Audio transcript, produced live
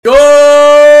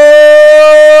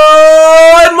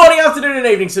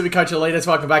evening, Supercoach Elites.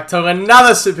 Welcome back to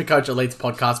another Supercoach Elites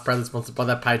podcast, proudly sponsored by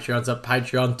the Patreons at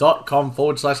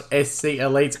patreon.com/SC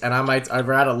Elites and our mates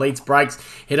over at Elites Breaks.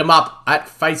 Hit them up at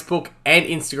Facebook and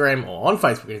Instagram, or on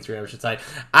Facebook and Instagram, I should say,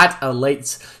 at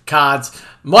Elites Cards.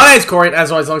 My name's Corey, and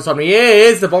as always, alongside me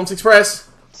is the Bombs Express.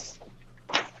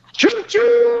 Choo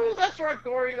choo! That's right,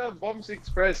 Corey. The Bombs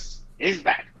Express is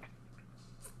back.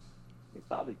 It's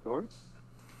hardly, Corey.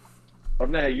 I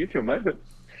don't know how you feel, mate, but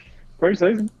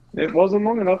pre-season, it wasn't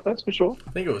long enough, that's for sure.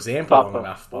 I think it was ample long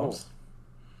enough, Bombs.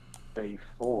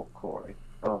 Before, Corey,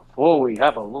 before we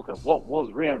have a look at what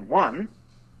was round one,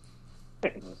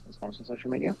 on social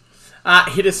media.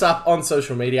 Hit us up on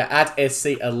social media at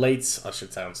SC Elites. I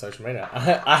should say on social media.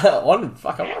 I'm on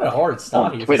a horrid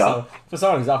start here Twitter. For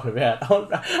someone who's up and about.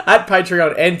 At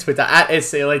Patreon and Twitter at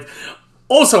SC Elites.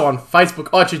 Also on Facebook,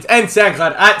 iTunes, and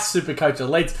SoundCloud at Supercoach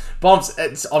Elites. Bombs,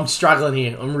 I'm struggling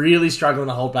here. I'm really struggling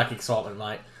to hold back excitement,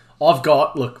 mate.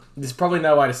 Look, there's probably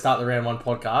no way to start the round one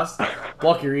podcast.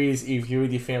 Block your ears if you're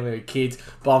with your family or kids.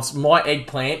 Bombs, my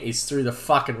eggplant is through the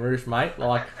fucking roof, mate.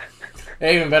 Like,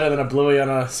 even better than a bluey on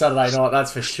a Saturday night,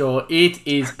 that's for sure. It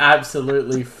is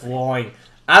absolutely flying.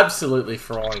 Absolutely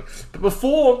flying. But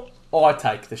before I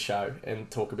take the show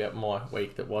and talk about my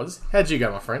week that was, how'd you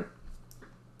go, my friend?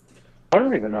 I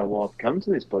don't even know why I've come to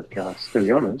this podcast, to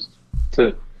be honest,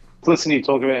 to listen to you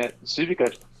talk about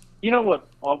Supercoach. You know what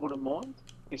I wouldn't mind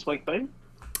this week being?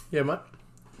 Yeah, mate.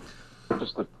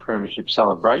 Just the Premiership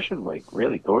celebration week,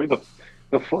 really, Corey. The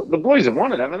boys have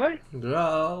won it, haven't they?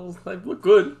 Well, they look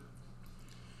good.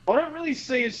 I don't really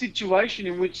see a situation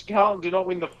in which Carlton do not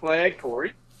win the flag,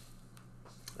 Corey.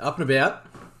 Up and about.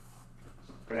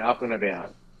 We're up and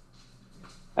about.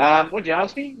 What'd you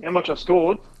ask me? How much I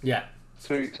scored? Yeah.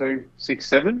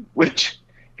 2-2-6-7, which,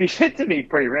 if you said to me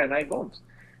pre-round, hey, Bombs,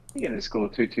 you're going to score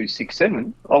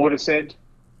 2-2-6-7, I would have said,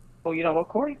 well, you know what,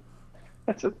 Corey?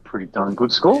 That's a pretty darn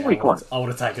good score, week one. I would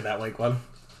have taken that week one.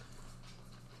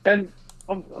 And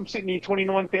I'm sitting here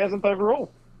 29,000th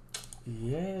overall.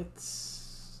 Yeah,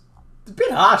 it's a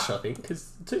bit harsh, I think,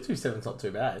 because 2-2-7's not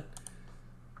too bad.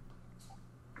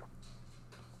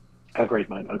 Agreed,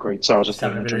 mate. Agreed. Sorry, I was just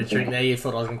having a bit of a drink there. there. You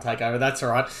thought I was going to take over. That's all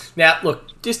right. Now,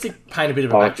 look, just to paint a bit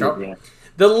of a backdrop, yeah.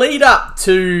 the lead up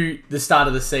to the start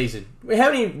of the season,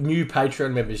 how many new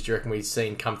Patreon members do you reckon we've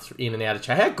seen come in and out of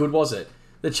chat? How good was it?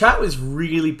 The chat was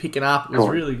really picking up. It was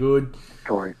really good.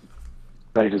 Corey,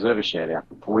 they deserve a shout out.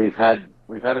 We've had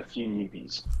a few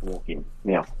newbies walk in.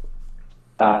 Now,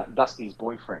 Dusty's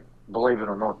boyfriend. Believe it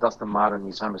or not, Dustin Martin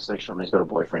is homosexual and he's got a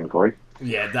boyfriend, Corey.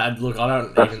 Yeah, look,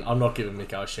 I'm not giving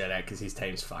Miko a shout out because his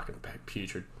team's fucking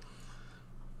putrid.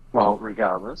 Well,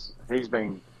 regardless, he's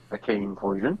been a key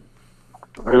inclusion.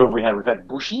 Who have we had? We've had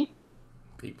Bushy.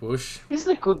 Big Bush.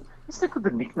 Isn't it good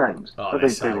the nicknames Oh, that they're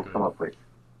these so people good. come up with?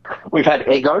 We've had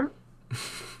Ego.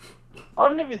 I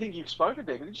don't even think you've spoken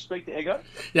to Ego. Did you speak to Ego?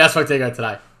 Yeah, I spoke to Ego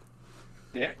today.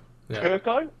 Yeah. Yeah.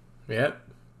 Kirko. Yeah.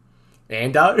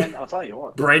 Ando. And I'll tell you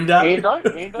what. Brenda.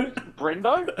 Ando,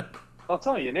 Brendo. I'll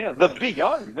tell you now. The Big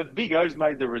O's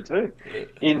made the return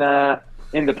in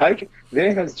the page.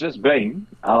 There has just been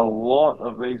a lot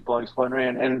of these blokes floating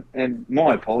around, and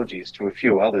my apologies to a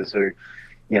few others who,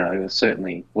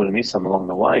 certainly would have missed some along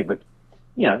the way, but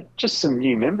just some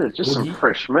new members, just Oogie. some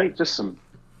fresh meat, just some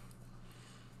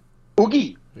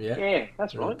Oogie. Yeah.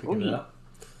 That's Really right, picking it Oogie. up.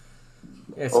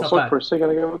 Yeah, it's I not was like bad. for a second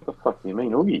ago, what the fuck do you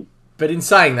mean, Oogie? But in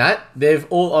saying that,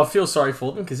 I feel sorry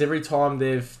for them because every time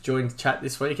they've joined chat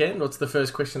this weekend, what's the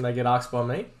first question they get asked by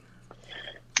me?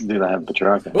 Do they have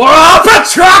Petrarca? Oh,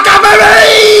 Petrarca,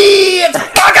 baby! It's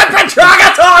fucking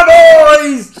Petrarca time,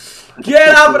 boys! Get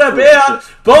up and about.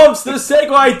 Bombs, the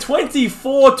Segway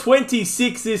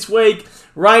 24-26 this week,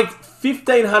 ranked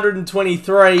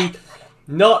 1,523.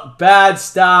 Not bad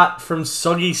start from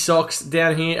Soggy Socks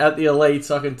down here at the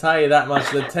Elites, I can tell you that much.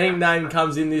 The team name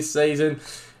comes in this season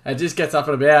and just gets up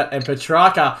and about. And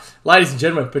Petrarca, ladies and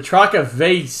gentlemen, Petrarca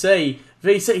VC.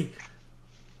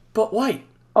 But wait,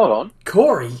 Hold on.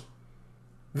 Corey,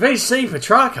 VC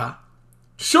Petrarca,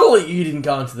 surely you didn't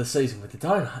go into the season with the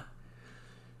donut.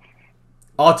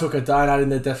 I took a donut in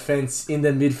the defence, in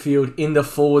the midfield, in the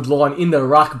forward line, in the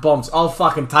ruck. Bombs. I'll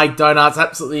fucking take donuts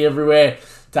absolutely everywhere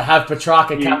to have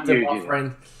Petrarca captain, my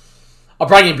friend. I'll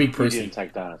bring in Big You Prusy. didn't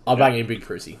take donuts. I'll bring in Big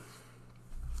Prusy.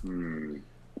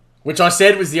 Which I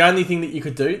said was the only thing that you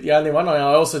could do, the only one. I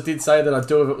also did say that I'd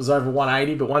do if it was over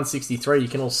 180, but 163, you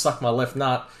can all suck my left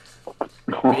nut.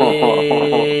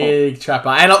 Big trapper.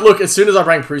 And look, as soon as I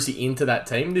bring Prusy into that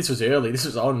team, this was early, this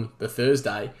was on the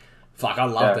Thursday, fuck, I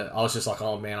loved it. I was just like,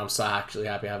 oh man, I'm so actually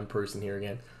happy having Prusy in here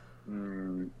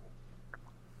again.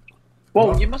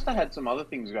 Well, you must have had some other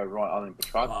things go right other than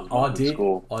Petrarca.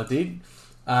 I did.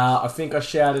 I think I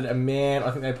shouted a man,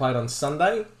 I think they played on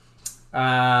Sunday,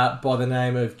 by the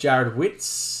name of Jared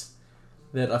Witts,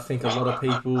 that I think a lot of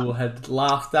people had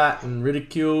laughed at and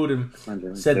ridiculed and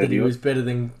said that he was better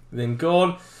than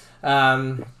Gawn.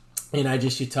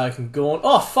 Just your token Gawn.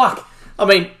 Oh, fuck. I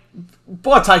mean,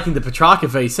 by taking the Petrarca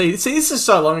VC, see, this is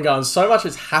so long ago and so much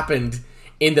has happened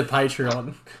in the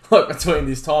Patreon between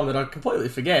this time that I completely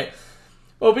forget.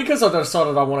 Well, because I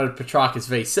decided I wanted Petrarca's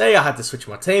VC, I had to switch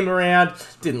my team around,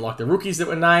 didn't like the rookies that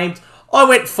were named. I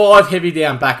went 5 heavy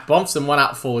down back bumps and 1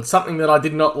 up forward, something that I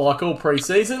did not like all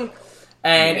pre-season,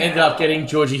 and ended up getting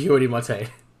Georgie Hewitt in my team.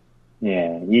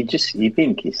 Yeah, you've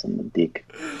been kissing the dick.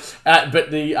 But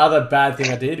the other bad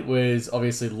thing I did was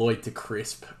obviously Lloyd to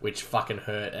crisp, which fucking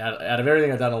hurt. Out of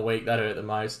everything I've done all week, that hurt the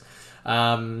most.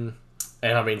 And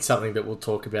I mean, something that we'll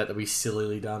talk about that we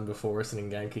sillily done before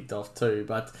Essendon game kicked off too.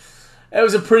 But it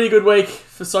was a pretty good week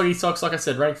for Soggy Socks. Like I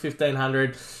said, ranked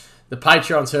 1,500. The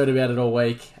Patreon's heard about it all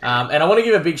week. And I want to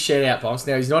give a big shout out, Bombs.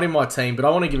 Now, he's not in my team, but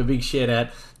I want to give a big shout out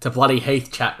to bloody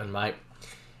Heath Chapman, mate.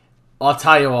 I'll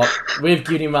tell you what, we've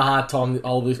given him a hard time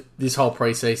this whole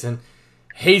pre-season.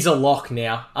 He's a lock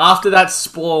now. After that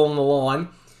spoil on the line,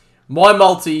 my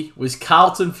multi was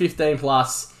Carlton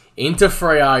 15+, into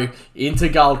Freo, into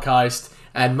Gold Coast,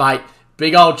 and mate,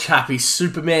 big old chappy,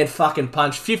 Superman fucking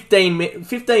punch,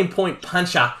 15-point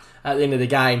puncher at the end of the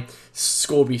game,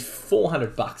 scored me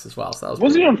 $400 as well. So that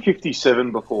was he on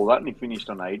 57 before that and he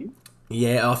finished on 80?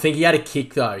 Yeah, I think he had a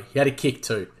kick though. He had a kick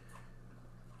too.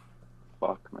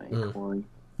 Fuck me, Corey.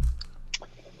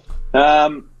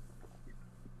 Well,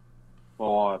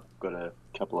 I've got a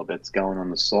couple of bets going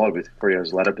on the side with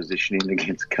Freo's ladder positioning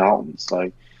against Carlton,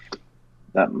 so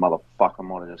that motherfucker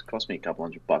might have just cost me a couple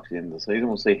 $100 at the end of the season.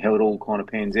 We'll see how it all kind of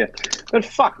pans out. But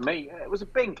fuck me, it was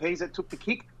Ben Keys that took the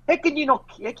kick. How can you not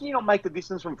make the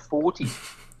distance from 40?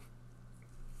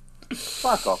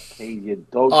 Fuck off, Keys, you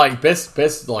dog. Oh,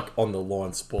 best like on the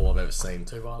line spoil I've ever seen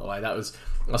too. By the way, that was.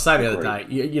 I was saying the other day.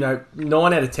 You know,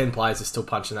 9 out of 10 players are still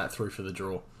punching that through for the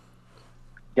draw.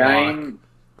 Game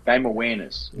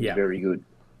awareness is very good.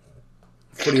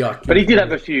 But he did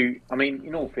have a few. I mean,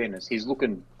 in all fairness, he's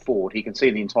looking forward. He can see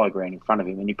the entire ground in front of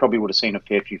him, and he probably would have seen a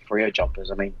fair few Freo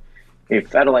jumpers. I mean,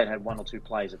 if Adelaide had 1 or 2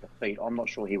 players at the feet, I'm not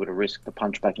sure he would have risked the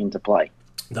punch back into play.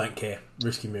 Don't care.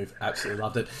 Risky move. Absolutely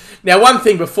loved it. Now, one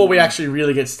thing before we actually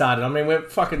really get started. I mean, we're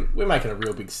making a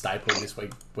real big staple this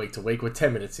week to week. We're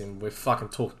 10 minutes in. We've fucking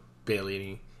talked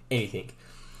barely anything.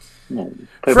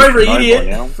 For every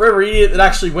idiot that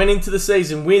actually went into the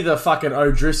season with a fucking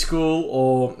O'Driscoll,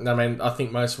 or I mean, I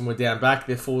think most of them were down back.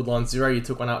 Their forward line 0. You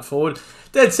took one up forward.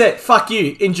 Dead set. Fuck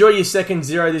you. Enjoy your second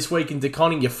 0 this week in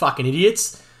DeConning, you fucking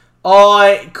idiots.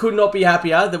 I could not be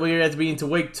happier that we're about to be into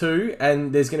week 2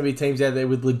 and there's going to be teams out there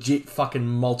with legit fucking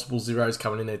multiple 0s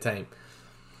coming in their team.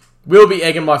 We'll be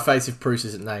egging my face if Bruce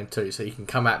isn't named too, so you can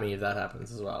come at me if that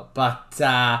happens as well. But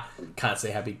can't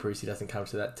see how big Brucey doesn't come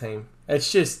to that team.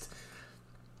 It's just,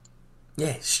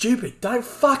 yeah, stupid. Don't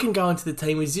fucking go into the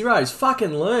team with 0s.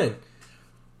 Fucking learn.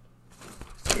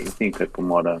 You think people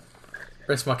might have...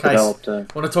 Rest my case.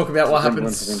 Want to talk about what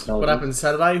happened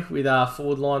Saturday with our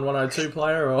forward line 102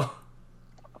 player, or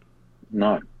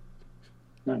no?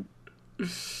 I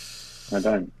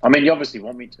don't. I mean, you obviously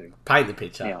want me to paint the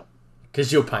picture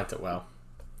because you'll paint it well.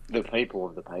 The people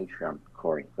of the Patreon,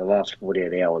 Corey, the last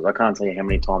 48 hours, I can't tell you how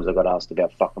many times I got asked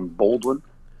about fucking Baldwin,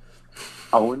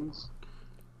 Owens.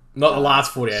 Not the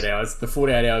last 48 hours. The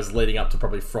 48 hours leading up to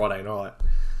probably Friday night.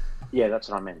 Yeah, that's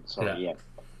what I meant. Sorry, yeah.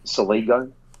 Saligo.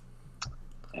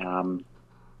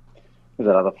 Who's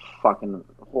that other fucking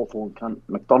Hawthorn cunt?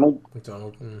 McDonald.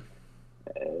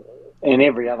 And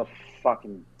every other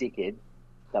fucking dickhead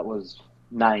that was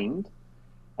named.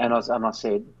 And I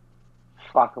said,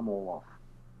 fuck them all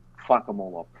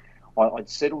off. I'd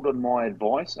settled on my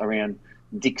advice around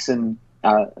Dixon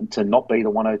to not be the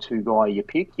 102 guy you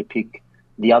pick. You pick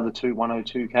the other 2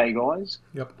 102k guys,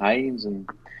 Hayes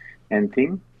and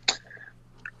Thing.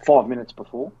 5 minutes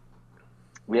before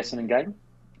the Essendon game.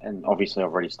 And obviously,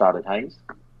 I've already started Hayes.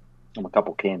 I'm a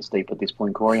couple cans deep at this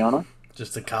point, Corey, aren't I?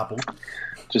 Just a couple.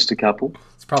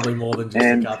 It's probably more than just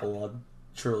a couple, I'd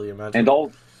truly imagine. And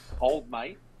old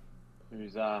mate,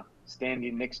 who's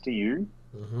standing next to you,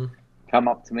 come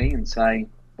up to me and say,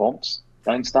 Bobs,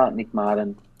 don't start Nick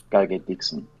Martin, go get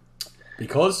Dixon.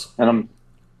 Because? And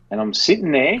I'm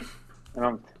sitting there,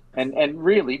 and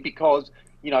really because,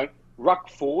 you know, ruck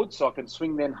forward so I can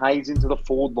swing then Hayes into the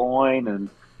forward line and,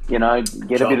 you know,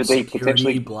 get a bit of deep,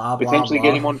 potentially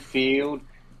get him on field.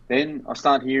 Then I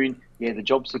start hearing, the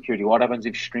job security. What happens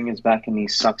if Stringer's back and he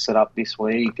sucks it up this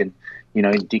week? And,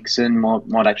 Dixon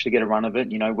might actually get a run of it.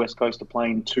 West Coast are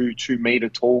playing 2-metre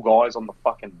tall guys on the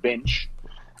fucking bench.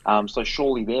 So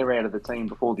surely they're out of the team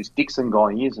before this Dixon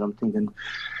guy is. And I'm thinking,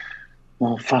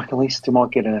 well, fuck, at least I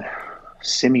might get a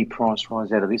semi-price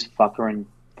rise out of this fucker and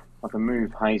I can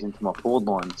move Hayes into my forward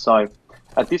line. So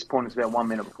at this point, it's about 1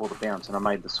 minute before the bounce and I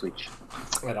made the switch.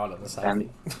 Right on the same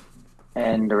thing.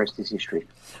 And the rest is history.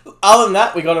 Other than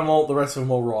that, we got the rest of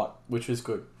them all right, which was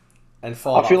good. And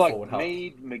I feel like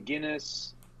Mead,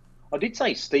 McGuinness. I did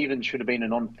say Stevens should have been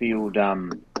an on-field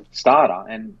starter,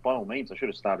 and by all means, I should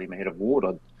have started him ahead of Ward.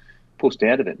 I pushed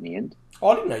out of it in the end.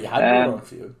 I didn't know you had Ward on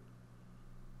field.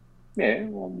 Yeah,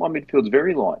 well, my midfield's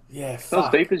very light. Yeah, not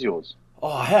as deep as yours.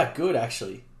 Oh, how good,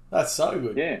 actually. That's so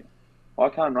good. Yeah, I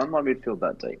can't run my midfield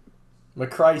that deep.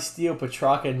 McRae, Steele,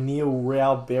 Petrarca, Neil,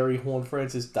 Rao, Berry, Horn,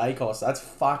 Francis, Dacos. That's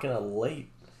fucking elite.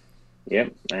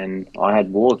 Yep, and I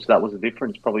had Ward, so that was the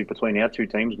difference probably between our two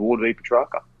teams, Ward v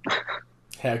Petrarca.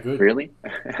 How good. Really?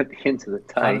 At the end of the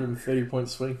day. 130-point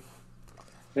swing.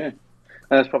 Yeah. And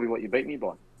that's probably what you beat me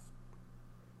by.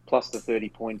 Plus the 30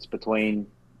 points between,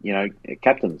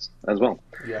 captains as well.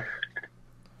 Yeah.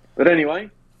 But anyway,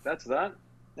 that's that.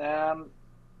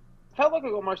 Felt like I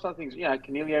got most other things.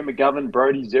 Canelio, McGovern,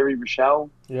 Brody, Zeri,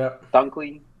 Rochelle,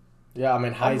 Dunkley. Yeah, I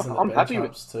mean, Hayes and the bench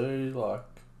ups too.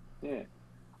 Yeah.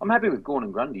 I'm happy with Gawn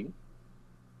and Grundy.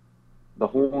 The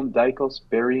Horn, Dacos,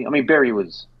 Berry. I mean, Berry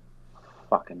was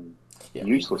fucking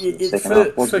useless in the second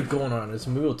half. For Gawn owners,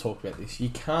 and we will talk about this, you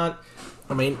can't...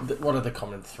 I mean, what are the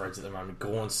common threads at the moment?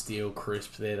 Gawn, Steele,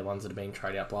 Crisp, they're the ones that are being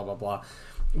traded out, blah, blah, blah.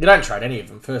 You don't trade any of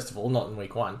them, first of all, not in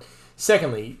week one.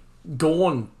 Secondly,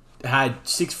 Gawn had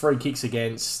 6 free kicks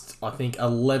against, I think,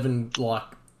 11,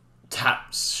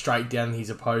 taps straight down his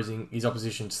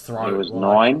opposition's throat. It was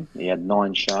 9. He had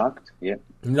 9 sharked. Yep.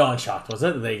 9 sharked, was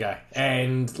it? There you go.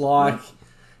 And,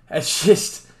 it's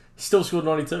just... Still scored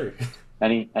 92.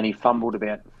 And he fumbled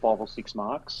about 5 or 6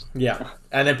 marks. Yeah.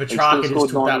 And then Petrarca just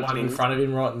took that one in front of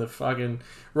him, right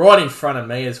in front of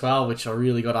me as well, which I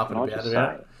really got up and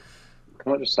about.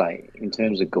 Can I just say, in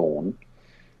terms of Gawn,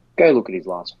 go look at his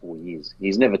last 4 years.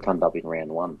 He's never turned up in round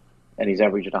 1. And he's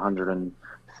averaged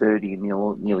 130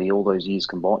 nearly all those years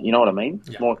combined. You know what I mean?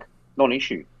 Yeah.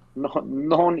 Non-issue.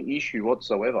 Non-issue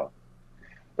whatsoever.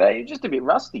 But he's just a bit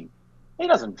rusty. He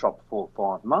doesn't drop 4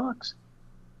 or 5 marks.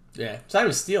 Yeah. Same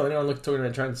as Steele. Anyone talking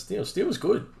about trading Steele? Steele was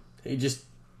good. He just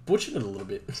butchered it a little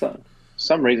bit.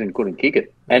 Some reason couldn't kick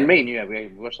it. And me and you, we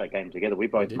watched that game together. We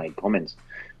both made comments.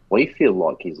 We feel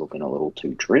like he's looking a little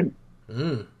too trim.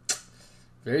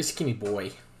 Very skinny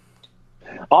boy.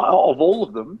 Of all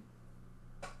of them,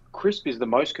 Crisp is the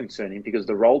most concerning because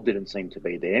the role didn't seem to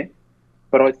be there.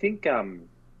 But I think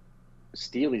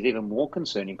Steele is even more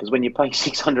concerning because when you pay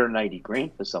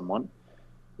 $680,000 for someone,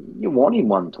 you want him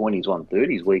 120s,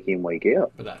 130s week in, week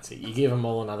out. But that's it. You give them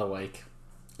all another week.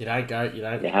 You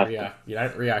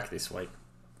don't react this week.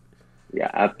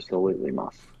 Yeah, absolutely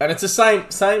must. And it's the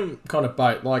same kind of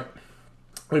boat. Like,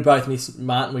 we both missed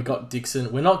Martin. We got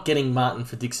Dixon. We're not getting Martin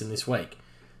for Dixon this week.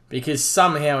 Because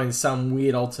somehow, in some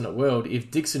weird alternate world, if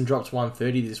Dixon drops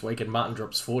 130 this week and Martin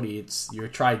drops 40, you're a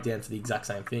trade down to the exact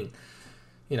same thing.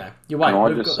 You wait.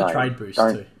 We've got the trade boost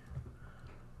too.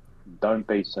 Don't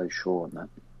be so sure on that.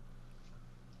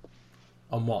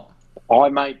 On what? I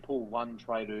may pull one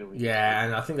trade early. Yeah,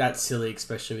 and I think that's silly,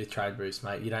 especially with trade boost,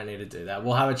 mate. You don't need to do that.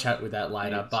 We'll have a chat with that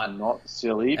later. It's not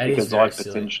silly because I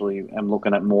potentially am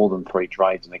looking at more than 3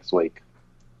 trades next week.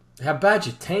 How bad's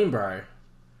your team, bro?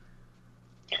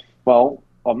 Well,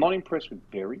 I'm not impressed with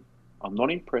Berry. I'm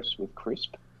not impressed with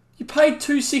Crisp. You paid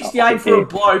 $268 for a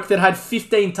bloke that had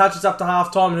 15 touches up to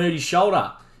half-time and hurt his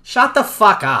shoulder. Shut the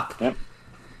fuck up. Yep.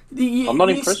 I'm not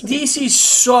impressed with this is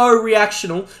so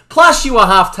reactional. Plus, you were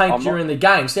half-tanked during the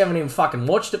game, so you haven't even fucking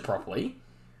watched it properly.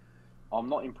 I'm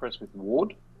not impressed with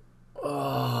Ward.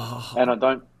 Oh. And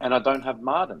I don't have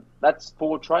Martin. That's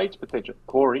 4 trades potential.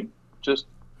 Corey, just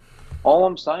all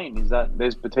I'm saying is that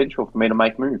there's potential for me to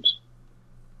make moves.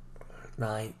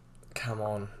 Mate, come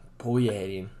on. Pull your head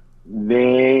in.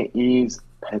 There is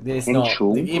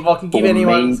potential. If I can give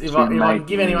anyone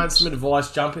some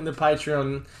advice, jump into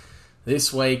Patreon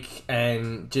this week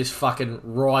and just fucking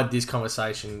ride this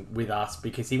conversation with us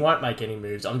because he won't make any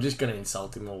moves. I'm just going to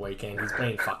insult him all weekend. He's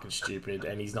being fucking stupid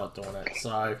and he's not doing it.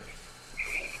 So,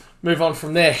 move on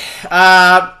from there.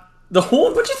 The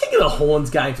Horn, what do you think of the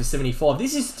Horns game for 75?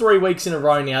 This is 3 weeks in a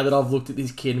row now that I've looked at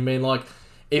this kid and been like,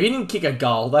 if he didn't kick a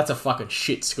goal, that's a fucking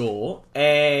shit score.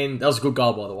 And that was a good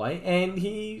goal, by the way., And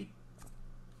he's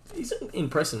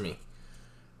impressing me.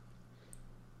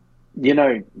 You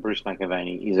know, Bruce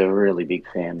McAvaney is a really big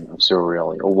fan of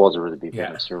Sirioli, or was a really big fan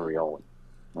Yeah. of Sirioli,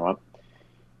 right?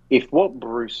 If what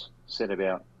Bruce said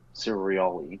about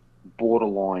Sirioli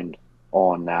borderlined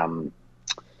on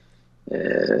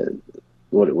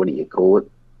what do you call it?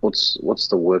 What's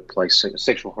the workplace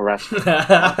sexual harassment?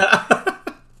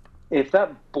 If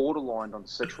that borderlined on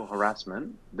sexual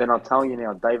harassment, then I'll tell you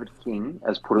now, David King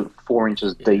has put it 4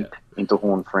 inches deep into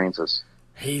Horn Francis.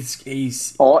 He's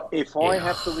If I Yeah.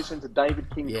 have to listen to David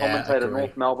King Yeah, commentate a agree.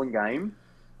 North Melbourne game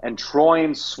and try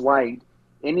and sway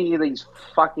any of these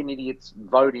fucking idiots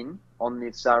voting on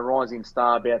this Rising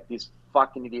Star about this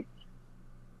fucking idiot,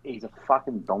 he's a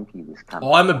fucking donkey, this cunt.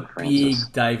 I'm a Horn big Francis.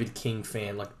 David King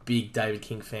fan,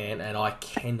 and I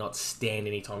cannot stand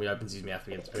any time he opens his mouth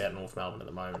about North Melbourne at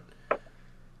the moment.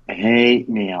 Hey,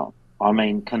 now, I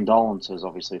mean, condolences,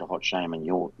 obviously, to Hot Shame and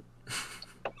York.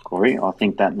 Corey, I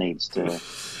think that needs to...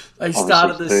 They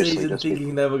started the firstly, season just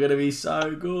thinking they were going to be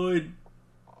so good.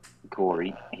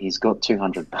 Corey, he's got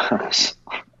 $200.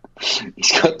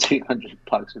 He's got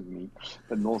 $200 with me.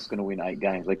 But North's going to win 8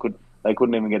 games. They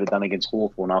couldn't even get it done against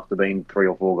Hawthorn after being 3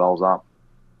 or 4 goals up.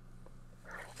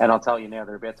 And I'll tell you now,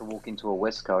 they're about to walk into a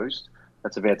West Coast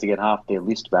that's about to get half their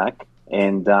list back.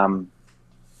 And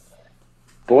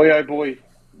boy, oh boy,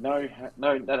 no,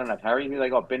 they don't have Harry. Who they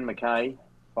got? Ben McKay.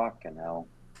 Fucking hell,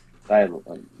 they're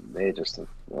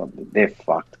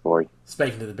fucked, Corey.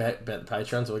 Speaking to about the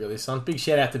Patreons, we got this on. Big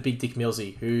shout out to Big Dick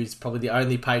Millsy, who's probably the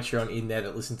only Patreon in there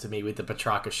that listened to me with the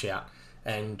Petrarca shout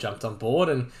and jumped on board.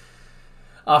 And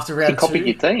after round He copied two,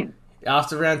 your team.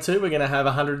 we're going to have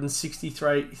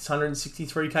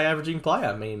 163k averaging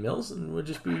player, me and Mills, and we'll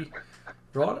just be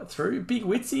right through. Big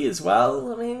Witsy as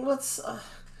well. I mean, what's...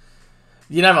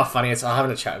 You know my funniest? I'm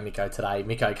having a chat with Miko today.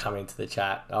 Miko come into the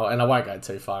chat, and I won't go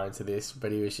too far into this, but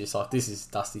he was just like, this is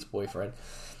Dusty's boyfriend.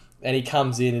 And he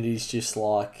comes in and he's just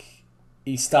like...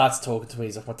 He starts talking to me.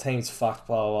 He's like, my team's fucked,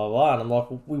 blah, blah, blah. And I'm like,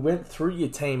 well, we went through your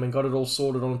team and got it all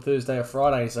sorted on Thursday or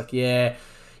Friday. And he's like, yeah,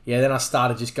 then I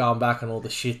started just going back on all the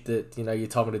shit that, you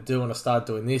told me to do, and I started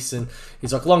doing this. And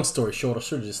he's like, long story short, I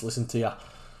should have just listened to you.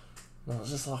 And I was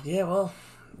just like, yeah, well,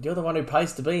 you're the one who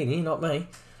pays to be in here, not me.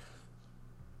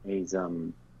 He's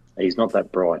not that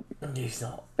bright. He's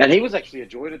not. And he was actually a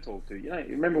joy to talk to. You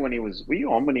remember when were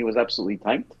you on when he was absolutely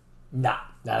tanked? Nah,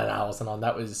 I wasn't on.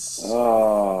 That was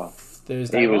Oh,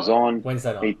 Thursday he night? was on.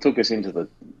 Wednesday night. He took us into the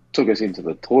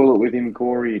toilet with him,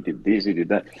 Corey. He did this, he did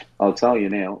that. I'll tell you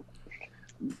now.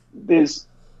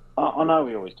 I know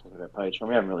we always talk about Patreon.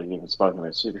 We haven't really even spoken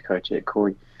about Supercoach yet,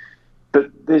 Corey. But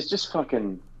there's just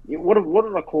fucking... What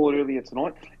did I call it earlier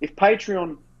tonight? If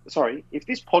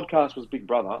this podcast was Big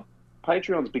Brother,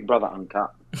 Patreon's Big Brother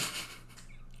uncut.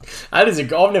 That is I've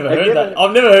never Have heard you that. ever-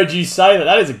 I've never heard you say that.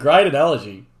 That is a great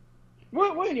analogy.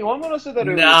 Weren't you on when I said that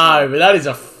earlier? No, but that is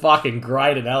a fucking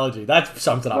great analogy. That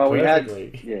sums it up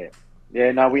perfectly.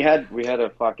 We had a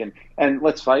fucking... And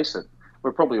let's face it,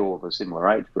 we're probably all of a similar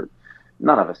age, but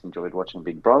none of us enjoyed watching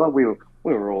Big Brother. We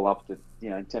were all up to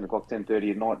 10 o'clock,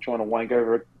 10:30 at night trying to wank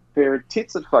over a pair of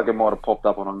tits that fucking might have popped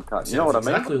up on Uncut. You know what I mean?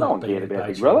 Exactly No like one being cared a about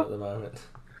Big Patreon Brother. at the moment.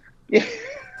 Yeah.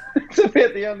 It's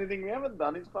about the only thing we haven't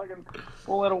done is fucking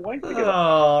all out of wank together.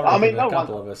 Oh, I mean, a no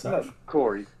couple wonder. of us have. No,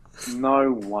 Corey,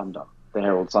 no wonder the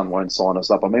Herald Sun won't sign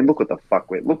us up. I mean, look what the fuck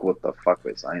we're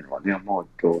saying right now. My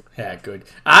God. Yeah, good.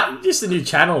 Just a new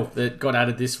channel that got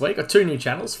added this week. Or 2 new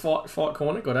channels. Fight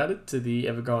Corner got added to the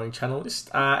ever-growing channel list.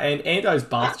 And Ando's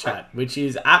Bath Chat, which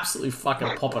is absolutely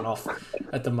fucking popping off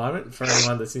at the moment for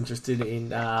anyone that's interested in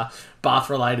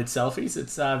bath-related selfies.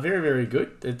 It's very, very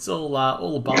good. It's all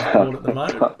above board at the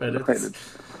moment, but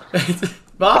it's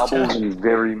Bath Bubbles Chat. in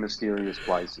very mysterious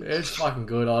places. It's fucking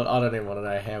good. I don't even want to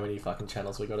know how many fucking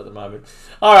channels we got at the moment.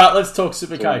 All right, let's talk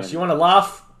Supercoach. You want to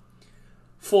laugh?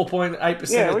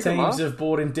 4.8% Yeah, we of can laugh. teams have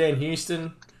bought in Dan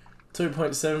Houston.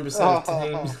 2.7% of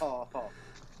teams. have Hold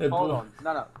bought- on.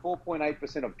 No.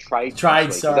 4.8% of trades.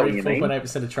 Trades, this week. Is that what sorry. you mean?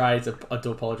 4.8% of trades. I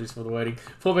do apologise for the wording.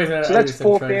 4.8% So that's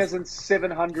of trades.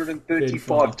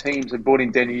 4,735 teams have bought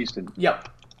in Den Houston. Yep.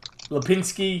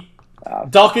 Lipinski.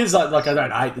 Dockers, like I don't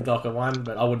hate the Docker one,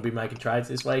 but I wouldn't be making trades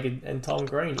this week. And Tom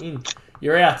Green in.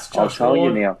 You're out. I'll Josh tell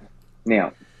Ward. you now.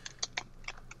 Now,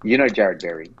 you know Jared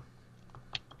Berry.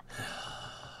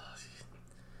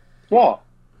 What?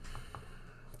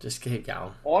 Just keep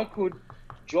going.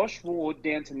 Josh Ward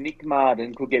down to Nick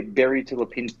Martin could get Berry to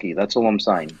Lipinski. That's all I'm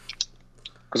saying.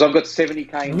 Because I've got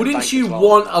 70k in the Wouldn't bank you as well.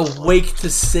 want a week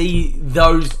to see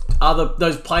those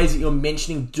players that you're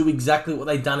mentioning do exactly what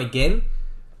they've done again?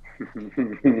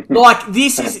 Like,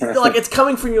 this is, like, it's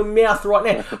coming from your mouth right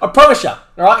now. I promise you,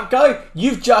 alright, go,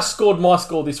 you've just scored my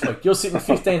score this week. You're sitting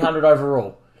 1,500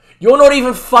 overall. You're not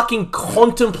even fucking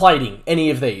contemplating any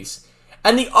of these.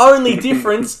 And the only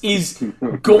difference is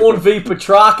Gawn v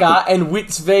Petrarca and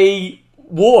Witts v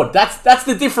Ward. That's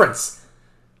the difference.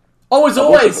 I was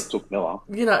always, took Miller.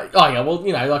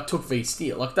 like Took v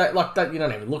Steele, like that, you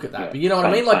don't even look at that, Yeah, but you know what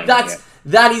I mean? Like same,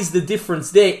 that is the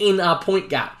difference there in our point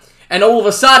gap. And all of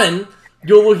a sudden,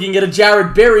 you're looking at a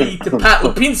Jared Berry to Pat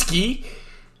Lipinski,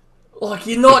 like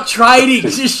you're not trading.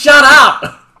 Just shut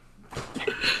up.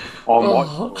 I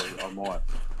might.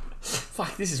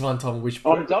 Fuck, this is one time I wish.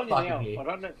 I'm telling you fucking now. here.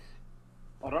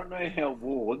 I don't know how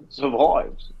Ward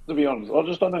survives. To be honest, I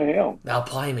just don't know how. They'll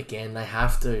play him again. They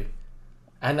have to,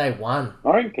 and they won.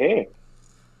 I don't care.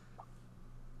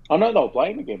 I know they'll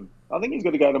play him again. I think he's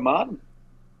got to go to Martin.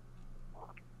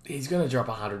 He's going to drop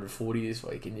 140 this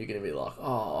week, and you're going to be like,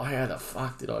 "Oh, how the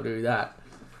fuck did I do that?"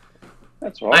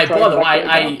 That's right. Hey, by the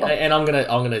way, and I'm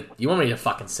gonna. You want me to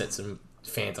fucking set some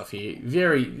fans off here?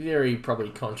 Very, very probably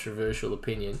controversial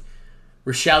opinion.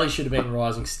 Rochelle should have been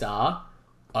Rising Star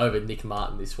over Nick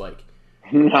Martin this week.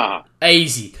 Nah.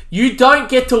 Easy. You don't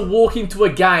get to walk into a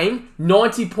game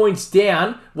 90 points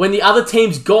down when the other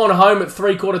team's gone home at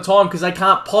 3/4 time because they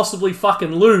can't possibly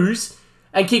fucking lose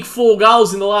and kick 4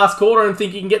 goals in the last quarter and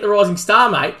think you can get the Rising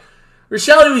Star, mate.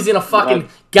 Rochelle was in a fucking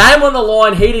game on the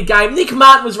line, heated game. Nick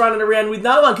Martin was running around with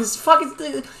no one because fucking,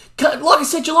 like I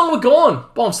said, Geelong were gone.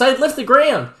 Bombs. They had left the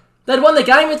ground. They'd won the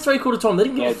game at 3/4 time. They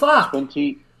didn't give a fuck.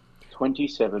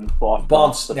 27, 5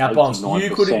 Bombs. Now, Bombs,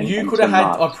 you could have had,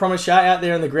 marks. I promise you, out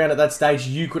there on the ground at that stage,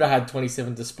 you could have had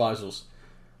 27 disposals.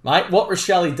 Mate, what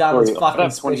Rochelle done was fucking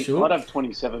special. I'd have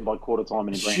 27 by quarter time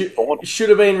in a grand final. Should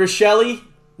have been Rochelle,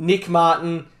 Nick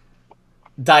Martin,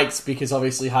 Dates, because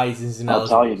obviously Hayes is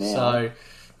ineligible. I'll tell you now. So,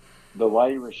 the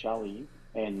way Rochelle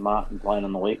and Martin playing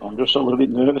on the week, I'm just a little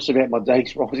bit nervous about my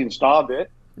Dakes Rising Star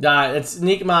bet. no, it's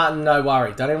Nick Martin, no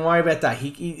worry. Don't even worry about that.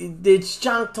 It's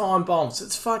junk time, Bombs.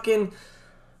 It's fucking,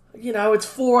 it's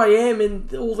 4 a.m.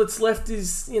 and all that's left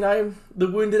is, the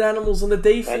wounded animals on the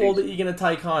D floor that you're going to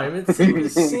take home. It's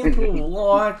simple,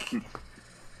 like,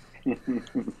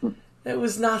 it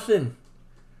was nothing.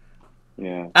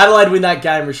 Yeah. Adelaide win that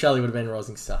game, Rochelle would have been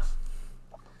Rising Star.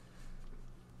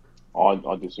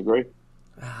 I disagree.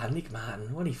 Nick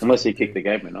Martin, what do you Unless he kicked the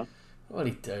game winner.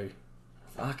 What'd he do?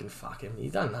 Fuck him. He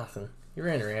done nothing. He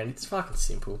ran around. It's fucking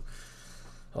simple.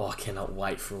 Oh, I cannot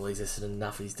wait for all these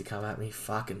nuffies to come at me.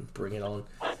 Fucking bring it on.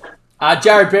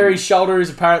 Jared Berry's shoulder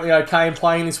is apparently okay in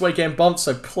playing this weekend, Bomp,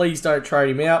 so please don't trade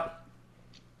him out.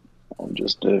 I'm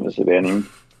just nervous about him.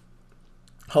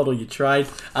 Hold on your trade.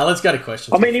 Let's go to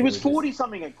questions. I mean, he was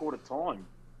 40-something at quarter time.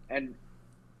 And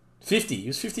 50. He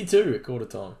was 52 at quarter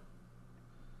time.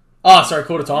 Oh, sorry,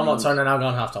 quarter time. No, I'm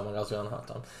going half time. I was going half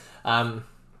time.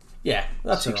 Yeah,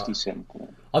 that's 67. Right.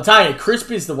 I'll tell you, Crisp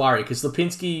is the worry because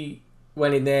Lipinski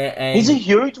went in there and he's a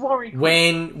huge worry.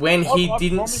 When he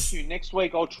didn't. I promise you, next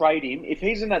week I'll trade him if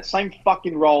he's in that same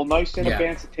fucking role, no centre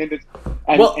bounce attendance,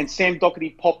 and Sam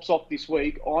Doherty pops off this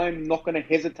week. I'm not going to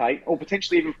hesitate or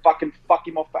potentially even fucking fuck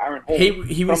him off for Aaron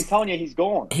Hall. I'm telling you, he's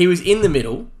gone. He was in the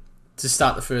middle to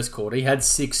start the first quarter. He had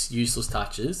 6 useless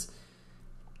touches.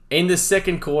 In the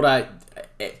second quarter,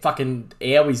 fucking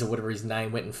Owies or whatever his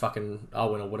name went and fucking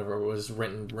Owen or whatever it was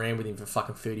ran with him for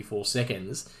fucking 34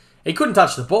 seconds. He couldn't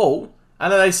touch the ball,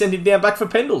 and then they sent him down back for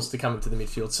Pendles to come into the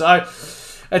midfield. So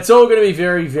it's all going to be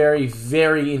very, very,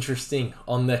 very interesting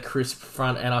on the Crisp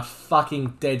front, and I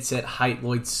fucking dead set hate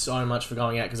Lloyd so much for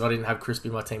going out because I didn't have Crisp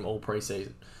in my team all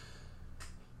pre-season.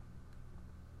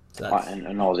 So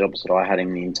and I was the opposite. I had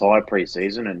him the entire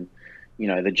pre-season, and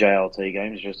the JLT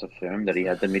games just affirmed that he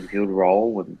had the midfield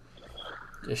role, and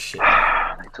just shit.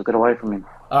 They took it away from him.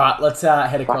 All right, let's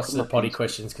head across to the potty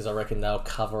questions because I reckon they'll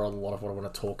cover a lot of what I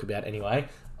want to talk about anyway.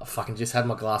 I fucking just had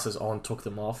my glasses on, took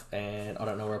them off, and I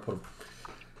don't know where I put them.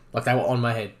 Like they were on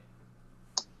my head.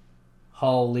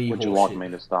 Holy Would you like me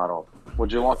to start off?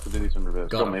 Would you like to do this in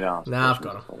reverse? Got me to ask Nah, I've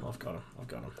got them.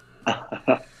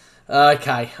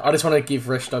 Okay, I just want to give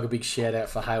Resh Dog a big shout out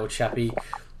for Hale Chappie.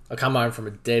 I come home from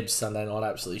a Debs Sunday night,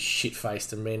 absolutely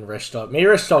shit-faced, and me and Resh Dog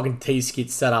and T-Skit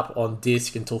sat up on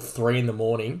disc until 3 in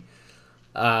the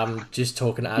just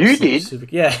talking absolute... You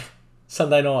did? Yeah,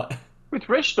 Sunday night. With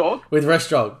Resh Dog? With Resh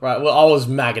Dog, right. Well, I was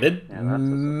maggoted.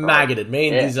 Maggoted. Me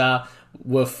and Dizza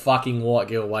were fucking white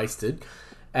girl wasted.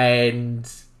 And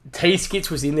T-Skits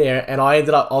was in there, and I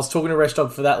was talking to Resh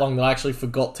Dog for that long that I actually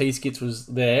forgot T-Skits was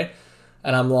there.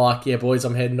 And I'm like, yeah, boys,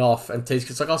 I'm heading off. And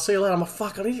T-Skit's like, I'll see you later. I'm like,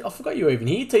 fuck, I forgot you were even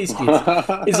here, T-Skits.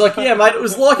 He's like, yeah, mate, it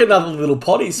was like another little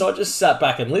potty, so I just sat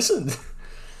back and listened.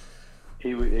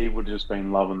 He would have just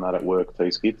been loving that at work,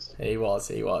 T-Skits. He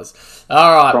was.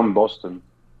 All right. From Boston.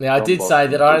 Now, I John did Box say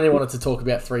that I only and- wanted to talk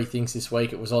about 3 things this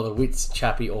week. It was either Wits,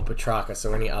 Chappie, or Petrarca,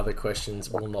 so any other questions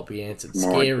will not be answered. My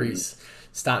Scaries,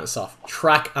 starting us off.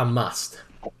 Track a must.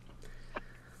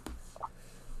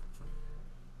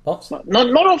 Pops?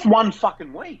 Not off one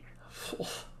fucking week.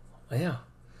 Yeah.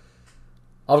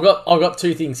 I've got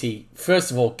 2 things here. First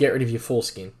of all, get rid of your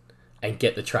foreskin and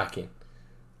get the track in.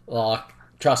 Like,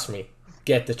 trust me,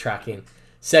 get the track in.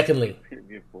 Secondly,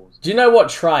 do you know what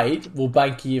trade will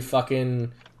bank you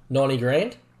fucking 90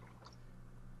 grand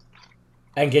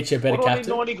and get you a better What do I need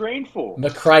captain? 90 grand for?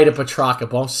 McRae to Petrarca,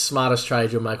 Bombs, smartest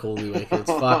trade you'll make all the week.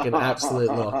 It's fucking absolute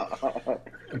lock.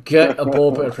 Get a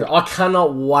ball. I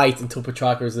cannot wait until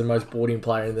Petrarca is the most bought-in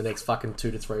player in the next fucking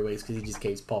 2 to 3 weeks because he just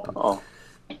keeps popping. Oh,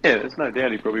 yeah, there's no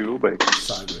doubt he probably will be.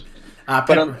 So good.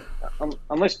 But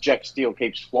unless Jack Steele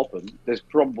keeps flopping, there's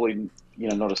probably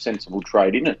not a sensible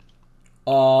trade in it.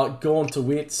 Gone to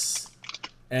Wits,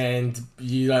 and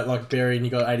you don't like Berry, and you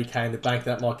got 80k in the bank.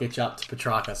 That might get you up to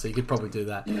Petrarca, so you could probably do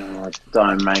that. No,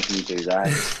 don't make me do that.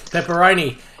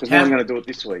 Pepperoni. Because now I'm going to do it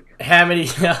this week. How many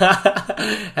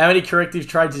corrective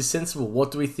trades is sensible?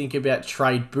 What do we think about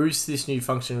trade boost? This new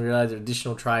function related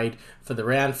additional trade for the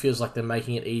round feels like they're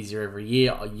making it easier every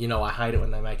year. I hate it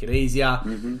when they make it easier.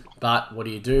 Mm-hmm. But what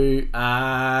do?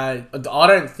 I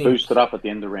don't think Boost it up at the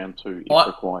end of round 2 if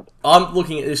required. I'm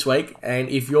looking at this week, and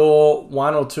if you're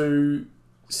 1 or 2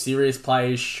 serious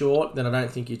players short, then I don't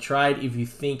think you trade. If you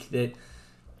think that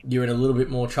you're in a little bit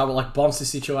more trouble, like Bombs'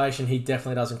 situation, he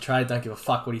definitely doesn't trade. Don't give a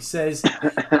fuck what he says.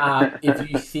 If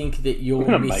you think that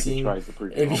you're missing,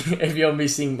 if you're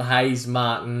missing Hayes,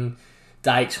 Martin,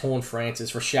 Dakes, Horn,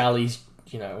 Francis, Rochelli's,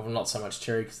 not so much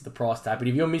Cherry because of the price tag, but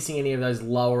if you're missing any of those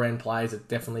lower end players that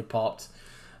definitely popped,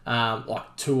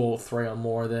 like 2 or 3 or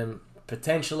more of them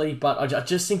potentially, but I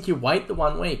just think you wait the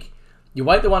 1 week. You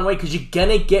wait the 1 week because you're going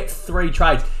to get 3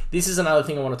 trades. This is another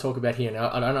thing I want to talk about here. Now,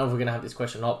 I don't know if we're going to have this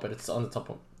question or not, but it's on the top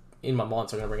of in my mind,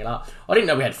 so I'm going to bring it up. I didn't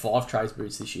know we had 5 trades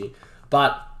boosts this year,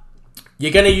 but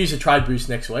you're going to use a trade boost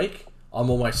next week. I'm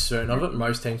almost certain of it.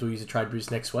 Most teams will use a trade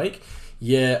boost next week.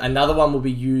 Yeah, another one will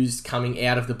be used coming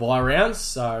out of the bye rounds,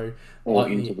 so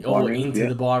into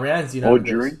the bye rounds. Or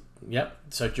during. Yep.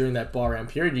 So during that bye round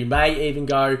period, you may even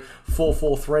go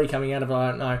 4-4-3 coming out of it. I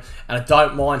don't know, and I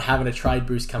don't mind having a trade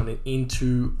boost coming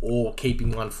into or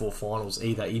keeping one for finals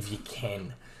either, if you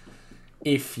can.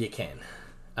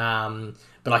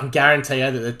 But I can guarantee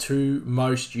you that the 2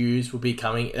 most used will be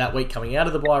coming that week, coming out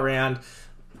of the bye round,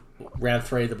 round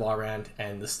 3 of the bye round,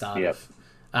 and the start of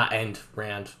and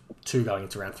round 2 going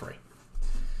into round 3.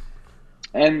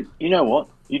 And you know what?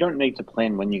 You don't need to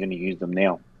plan when you're going to use them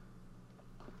now.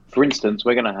 For instance,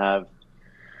 we're going to have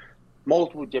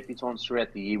multiple debutants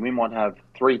throughout the year. We might have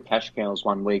 3 cash cows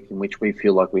 1 week in which we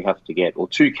feel like we have to get, or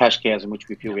 2 cash cows in which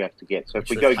we feel we have to get. So if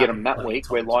we go get them that week,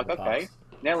 we're like, okay,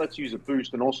 now let's use a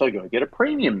boost and also go get a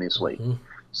premium this week. Mm-hmm.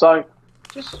 So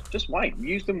just wait.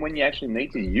 Use them when you actually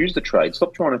need to use the trade.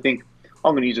 Stop trying to think,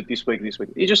 I'm going to use it this week.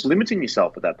 You're just limiting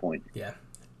yourself at that point. Yeah.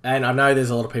 And I know there's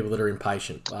a lot of people that are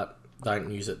impatient, but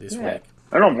don't use it this week.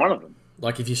 And I'm one of them.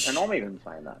 Like if and I'm even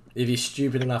saying that. If you're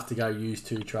stupid enough to go use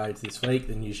 2 trades this week,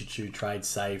 then use your 2 trades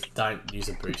saved. Don't use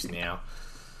a boost now.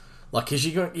 Like, because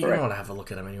you're going to want to have a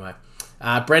look at them anyway.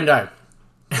 Brendo.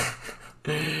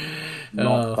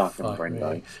 Not fucking Brendo.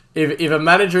 Man. If a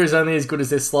manager is only as good as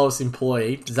their slowest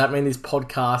employee, does that mean this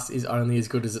podcast is only as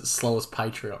good as its slowest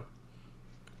Patreon?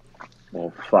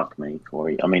 Well, fuck me,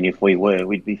 Corey. I mean, if we were,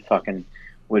 we'd be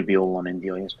all on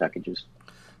NDIS packages.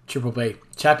 Triple B.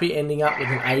 Chappie ending up with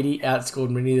an 80, outscored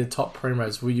many of the top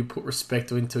primos. Will you put respect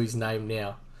into his name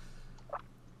now?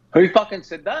 Who fucking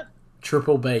said that?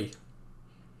 Triple B.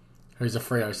 Who's a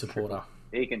Freo supporter.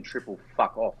 He can triple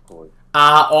fuck off, Corey.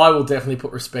 I will definitely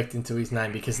put respect into his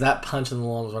name because that punch in the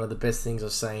line was one of the best things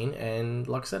I've seen. And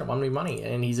like I said, it won me money.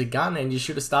 And he's a gun and you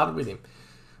should have started with him.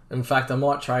 In fact, I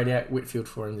might trade out Whitfield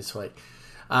for him this week.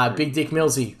 Big Dick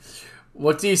Millsy.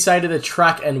 What do you say to the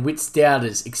track and Wits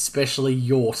doubters, especially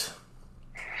Yort?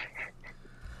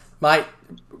 Mate,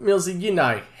 Millsy, you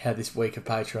know how this week of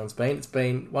Patreon's been. It's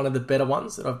been one of the better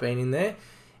ones that I've been in there.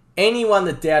 Anyone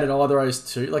that doubted either of those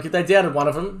 2, like if they doubted one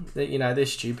of them, they're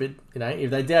stupid. If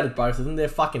they doubted both of them, they're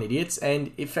fucking idiots.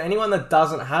 And if anyone that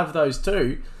doesn't have those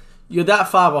 2, you're that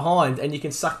far behind and you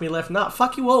can suck me left nut.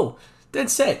 Fuck you all. Dead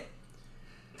set.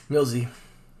 Millsy,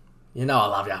 I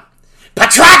love ya.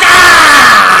 Petrarca!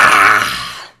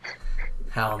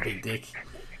 How on Big Dick.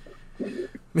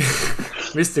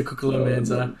 Mr.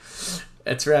 Kukulamanza.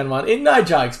 It's round 1. No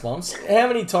jokes, Bombs. How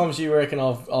many times do you reckon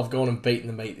I've gone and beaten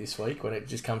the meat this week when it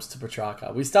just comes to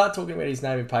Petrarca? We start talking about his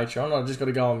name in Patreon. I've just got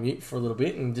to go on mute for a little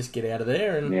bit and just get out of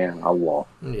there. And yeah, a lot.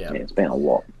 Yeah, it's been a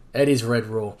lot. It is red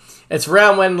raw. It's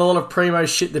round when a lot of primos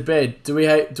shit the bed. Do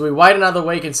we wait another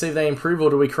week and see if they improve, or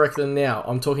do we correct them now?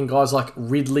 I'm talking guys like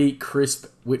Ridley, Crisp,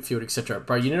 Whitfield, etc.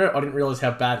 Bro, you know, I didn't realise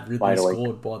how bad Ridley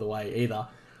scored, by the way, either.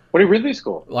 What did Ridley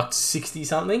score? Like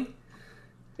 60-something.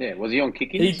 Yeah, was he on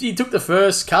kicking? He took the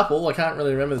first couple. I can't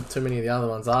really remember too many of the other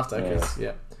ones after, because,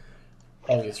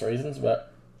 obvious reasons,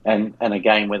 but... And a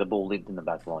game where the ball lived in the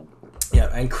back line.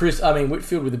 Yeah, and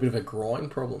Whitfield with a bit of a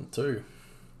grind problem, too.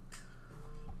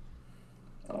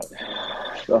 I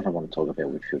don't want to talk about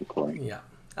Whitfield Corey.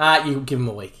 Yeah. You give him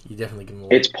a week. You definitely give him a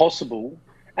week. It's possible.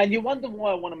 And you wonder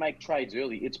why I want to make trades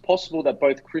early. It's possible that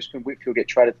both Crisp and Whitfield get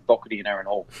traded to Doherty and Aaron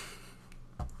Hall.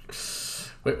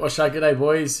 Wait, what's that? Good day,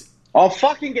 boys. I'm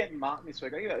fucking getting Martin this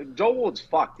week. Joel Ward's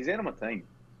fucked. He's out of my team.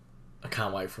 I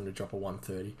can't wait for him to drop a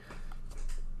 130.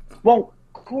 Well,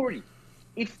 Corey,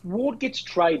 if Ward gets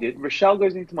traded, Rochelle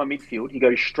goes into my midfield. He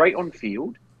goes straight on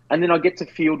field. And then I get to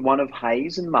field one of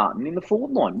Hayes and Martin in the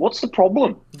forward line. What's the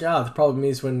problem? Yeah, the problem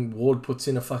is when Ward puts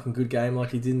in a fucking good game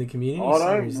like he did in the community.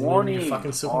 I don't want him. You're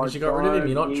fucking silky because you got rid of him.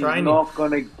 You're not training. He's not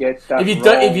going to get that.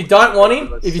 If you don't want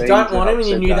him, and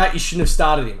you knew that, you shouldn't have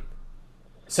started him.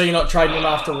 So you're not trading him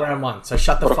after round one. So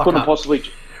shut the fuck up.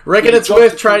 Reckon it's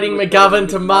worth trading McGovern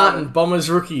to Martin, Bombers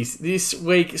rookies, this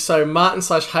week so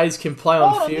Martin/Hayes can play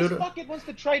on field. This fucking wants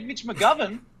to trade Mitch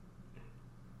McGovern.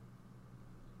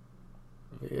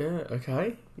 Yeah,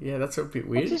 okay. Yeah, that's a bit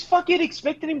weird. I just fucking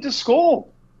expected him to score.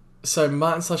 So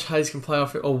Martin/Hayes can play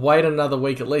off it, or wait another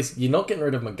week at least. You're not getting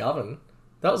rid of McGovern.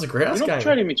 That was a grouse game. You're not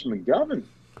trading Mitch McGovern.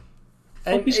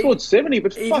 And he scored 70,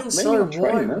 but even fuck me, so,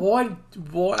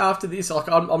 why after this? Like,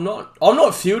 I'm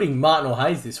not fielding Martin or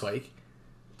Hayes this week.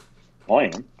 I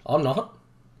am. I'm not.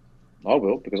 I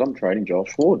will, because I'm trading Joel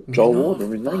Ward. Joel Ward, his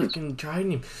name is. Fucking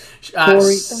trading him.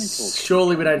 Corey,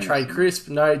 surely we don't trade Crisp.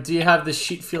 No. Do you have the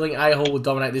shit-filling a-hole will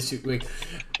dominate this week?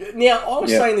 Now, I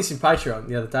was saying this in Patreon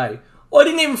the other day. I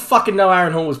didn't even fucking know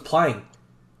Aaron Hall was playing.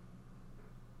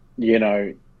 You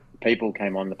know, people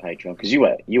came on the Patreon because you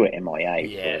were MIA.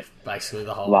 Yeah, basically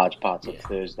the whole large parts of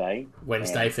Thursday,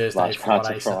 Wednesday, Thursday,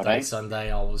 Friday, Saturday,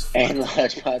 Sunday. I was and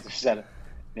large parts of Saturday.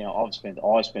 Now I spent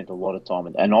a lot of time,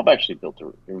 and I've actually built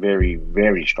a very,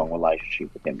 very strong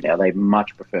relationship with them. Now they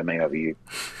much prefer me over you.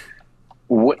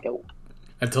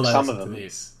 Until they listen to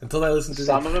this. Until they listen to this.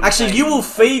 Actually, you will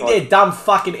feed their dumb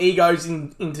fucking egos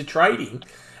into trading,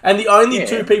 and the only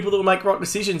two people that will make right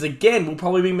decisions again will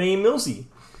probably be me and Millsy.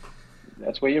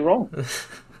 That's where you're wrong.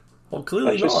 Well,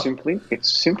 clearly that's not.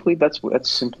 That's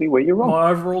simply where you're wrong. My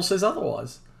overall says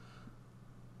otherwise.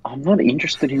 I'm not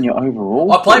interested in your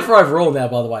overall. I play for overall now,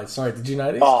 by the way. Sorry, did you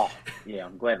know this? Oh, yeah,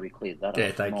 I'm glad we cleared that up.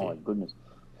 Yeah, thank you. My goodness.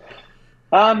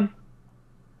 Fuck,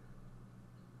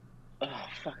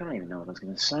 I don't even know what I was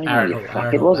going to say.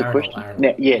 It was a question.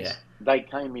 They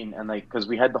came in and because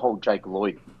we had the whole Jake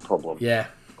Lloyd problem. Yeah.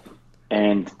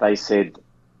 And they said,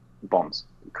 Bonds,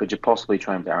 could you possibly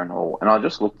trade him to Aaron Hall? And I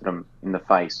just looked at them in the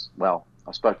face. Well,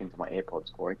 I spoke into my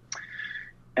AirPods, Corey.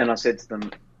 And I said to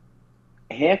them,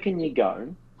 how can you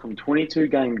go from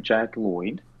 22-game Jake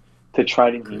Lloyd to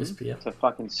trading him to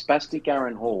fucking spastic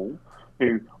Aaron Hall,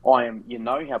 who you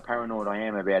know how paranoid I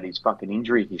am about his fucking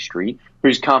injury history,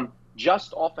 who's come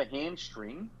just off a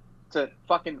hamstring to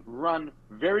fucking run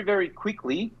very, very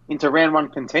quickly into round one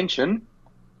contention.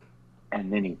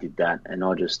 And then he did that, and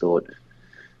I just thought,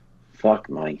 fuck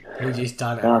me. He just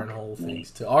done Aaron Hall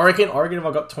things too. I reckon if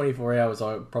I got 24 hours,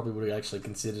 I probably would have actually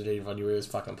considered it if I knew he was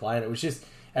fucking playing. It was just,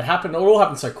 it all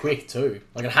happened so quick too.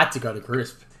 Like, it had to go to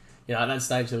Crisp. You know, at that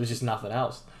stage, there was just nothing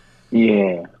else.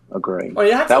 Yeah, agree. Oh,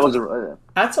 yeah,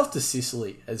 hats off to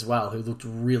Sicily as well, who looked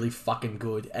really fucking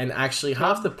good. And actually,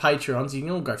 half the Patreons, you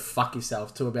can all go fuck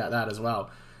yourself too about that as well.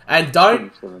 And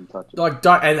and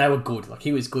they were good. Like,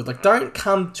 he was good. Like, don't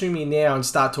come to me now and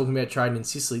start talking about trading in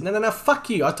Sicily. No, fuck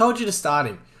you. I told you to start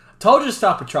him. I told you to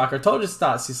start Petrarca. I told you to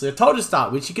start Sicily. I told you to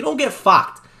start Which. You can all get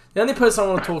fucked. The only person I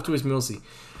want to talk to is Millsy.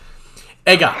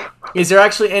 Edgar, is there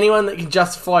actually anyone that can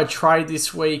justify a trade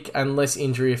this week unless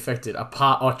injury affected?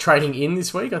 Or trading in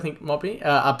this week, I think it might be.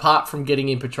 Apart from getting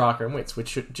in Petrarca and Witz,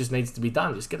 which just needs to be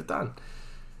done. Just get it done.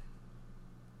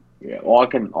 Yeah, well,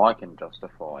 I can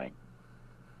justify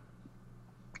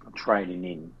trading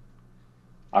in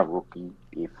a rookie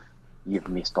if you've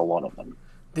missed a lot of them.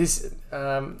 This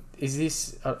is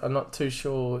this. I'm not too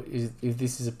sure if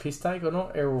this is a piss take or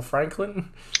not. Errol Franklin,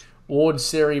 Ward,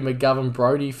 Seri, McGovern,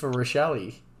 Brody for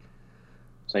Rochelle.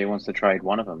 So he wants to trade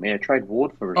one of them. Yeah, trade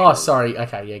Ward for Rochelle. Oh, sorry.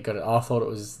 Okay, yeah, got it. I thought it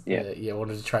was I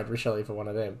wanted to trade Rochelle for one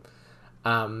of them.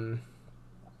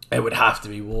 It would have to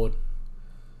be Ward.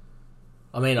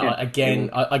 I mean, I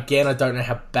don't know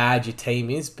how bad your team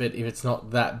is, but if it's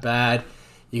not that bad,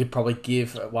 You could probably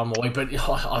give one more week, but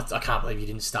I can't believe you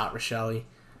didn't start Rochelle.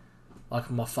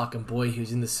 Like my fucking boy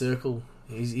who's in the circle.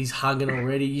 He's hugging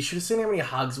already. You should have seen how many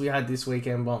hugs we had this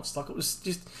weekend, Bumps. Like, it was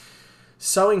just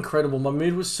so incredible. My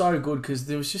mood was so good because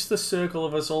there was just a circle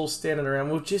of us all standing around.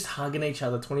 We were just hugging each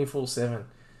other 24/7.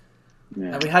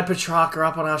 Yeah. And we had Petrarca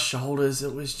up on our shoulders.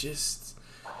 It was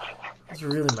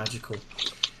really magical.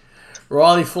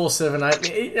 Riley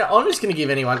 478. I'm just going to give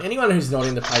anyone who's not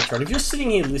in the Patreon, if you're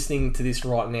sitting here listening to this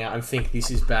right now and think this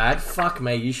is bad, fuck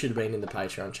me, you should have been in the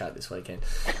Patreon chat this weekend.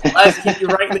 Lads, can you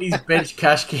rank these bench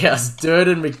cash cows?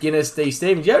 Durden, McGuinness, D.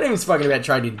 Stevens. You haven't even spoken about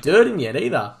trading Durden yet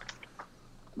either.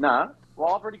 Nah.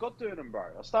 Well, I've already got Durden, bro.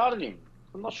 I started him.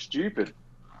 I'm not stupid.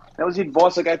 That was the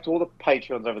advice I gave to all the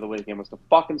Patreons over the weekend, was to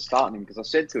fucking start him, because I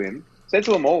said to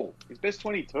them all, he's best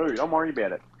 22. Don't worry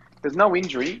about it. There's no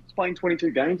injury. He's playing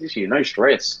 22 games this year. No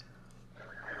stress.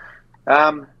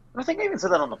 I think I even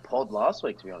said that on the pod last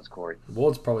week, to be honest, Corey.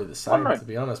 Ward's probably the same, to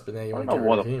be honest, but now you want to get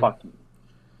rid of him.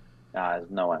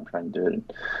 There's no way I'm trading Durden.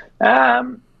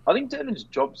 I think Durden's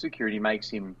job security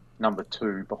makes him number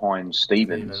 2 behind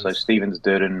Stevens. So Stevens,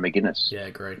 Durden, McGuinness. Yeah,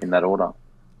 agreed. In that order.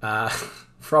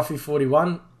 Frothy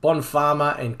 41, Bon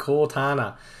Farmer, and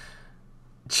Cortana.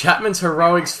 Chapman's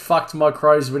heroics fucked my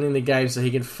Crows winning the game, so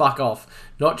he can fuck off.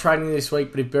 Not trading this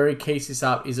week, but if Berry keeps this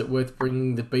up, is it worth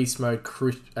bringing the beast mode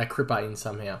Cripper in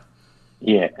somehow?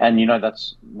 Yeah, and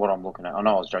that's what I'm looking at. I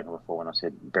know I was joking before when I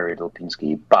said Berry to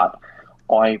Lipinski, but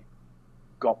I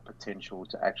got potential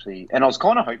to actually, and I was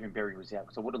kind of hoping Berry was out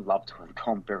because I would have loved to have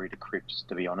gone Berry to Cripps,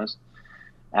 to be honest.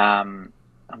 I'm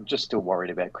just still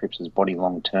worried about Cripps' body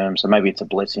long term, so maybe it's a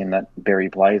blessing that Berry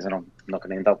plays and I'm not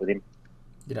going to end up with him.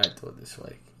 You don't do it this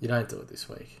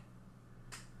week.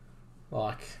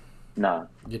 Like, no,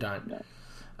 you don't.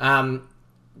 No.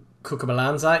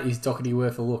 Kukamalanza, is Doherty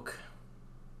worth a look?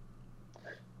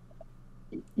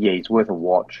 Yeah, he's worth a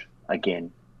watch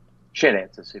again. Shout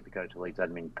out to Supercoach Leeds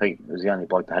admin Pete. It was the only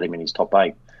bloke that had him in his top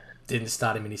 8. Didn't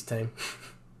start him in his team.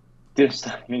 Didn't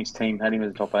start him in his team. Had him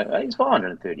as a top 8. He's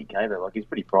 430k though. Like, he's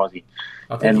pretty pricey.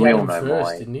 I think he had him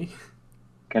first, didn't he?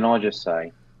 Can I just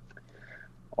say,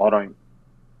 when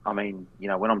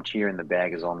I'm cheering the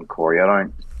baggers on, Corey, I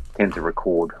don't tend to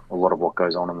record a lot of what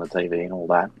goes on the TV and all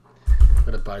that.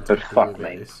 But fuck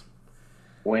me.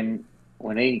 When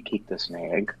he kicked the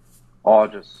snag, I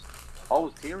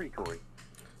was teary, Corey.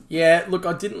 Yeah, look,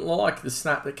 I didn't like the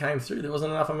snap that came through. There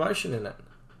wasn't enough emotion in it.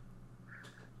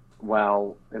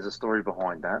 Well, there's a story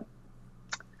behind that.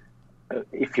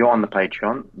 If you're on the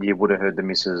Patreon, you would have heard the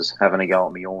missus having a go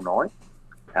at me all night,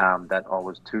 that I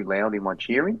was too loud in my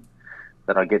cheering,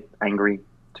 that I get angry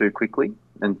too quickly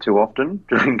and too often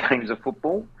during games of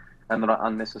football, and that I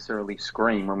unnecessarily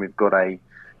scream when we've got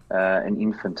an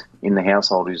infant in the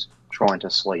household who's trying to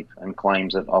sleep and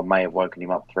claims that I may have woken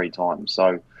him up 3 times.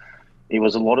 So it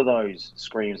was a lot of those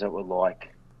screams that were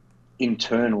like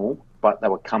internal, but they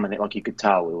were coming, like you could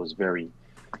tell it was very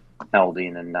held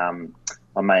in, and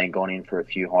I may have gone in for a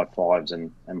few high fives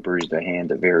and bruised her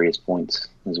hand at various points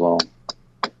as well.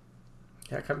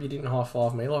 How come you didn't high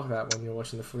five me like that when you were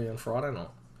watching the footy on Friday night?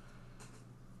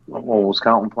 Well, was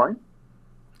Carlton playing?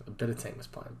 A better team was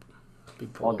playing. Big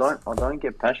I don't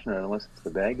get passionate unless it's the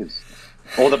Baggers.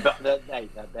 Or the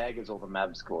Baggers or the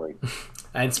Mavs, Corey.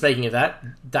 And speaking of that,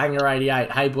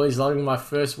 Danger88. Hey boys, loving my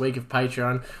first week of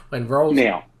Patreon when Rolls...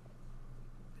 Now.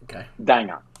 Okay.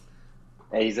 Danger.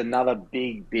 He's another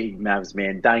big Mavs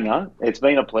man. Danger, it's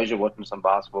been a pleasure watching some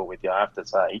basketball with you, I have to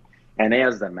say. And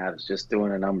how's the Mavs just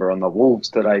doing a number on the Wolves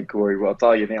today, Corey? Well, I'll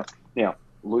tell you now. Now,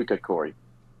 Luca, Corey.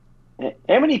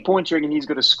 How many points do you reckon he's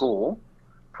got to score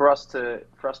for us to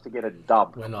get a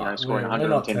dub? We're not. Scoring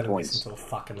 110 points. Listen to a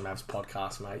fucking Mavs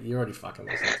podcast, mate. You already fucking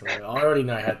listen to it. I already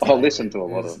know how to. I'll listen to a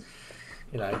lot of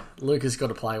them. Luca's got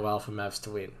to play well for Mavs to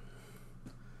win.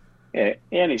 Yeah,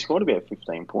 and he scored about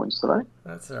 15 points today.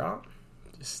 That's all right.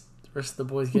 Just the rest of the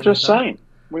boys get. Just saying,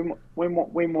 we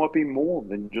might be more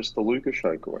than just the Luca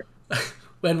show, Corey.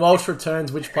 When Walsh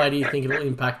returns, which play do you think it'll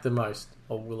impact the most,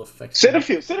 or will affect?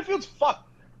 Setterfield. Setterfield's fucked.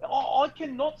 I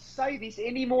cannot say this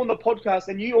anymore on the podcast,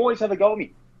 and you always have a go at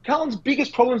me. Carlton's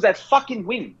biggest problem is that fucking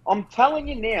wing. I'm telling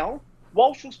you now,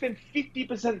 Walsh will spend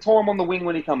 50% time on the wing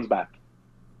when he comes back.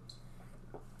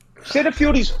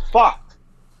 Setterfield is fucked.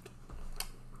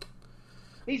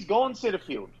 He's gone,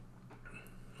 Setterfield.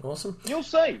 Awesome. You'll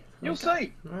see. You'll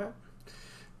see. All right.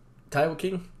 Table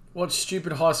King, what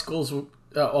stupid high scores to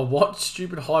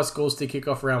kick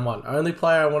off round 1? Only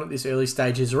player I want at this early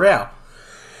stage is Rao.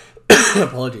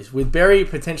 Apologies. With Berry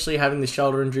potentially having the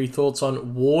shoulder injury, thoughts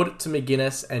on Ward to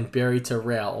McGuinness and Berry to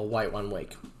Rao, or wait 1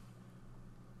 week?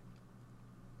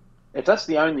 If that's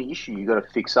the only issue you got to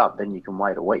fix up, then you can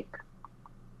wait a week.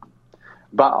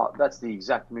 But that's the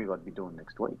exact move I'd be doing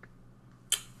next week.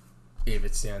 If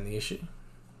it's the only issue,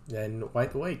 then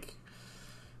wait the week.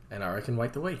 And I reckon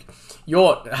wait the week.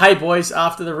 Hey boys,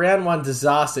 after the round 1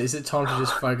 disaster, is it time to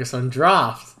just focus on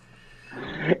draft?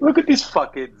 Look at this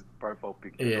fucking profile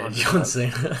picture. Yeah, John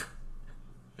Cena.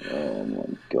 Oh my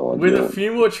god. With a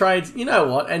few more trades, you know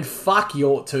what? And fuck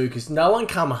Yort too, because no one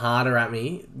come harder at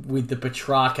me with the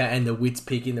Petrarca and the Wits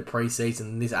pick in the preseason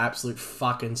than this absolute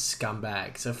fucking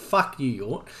scumbag. So fuck you,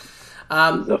 Yort.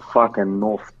 He's a fucking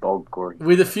North dog, Corey.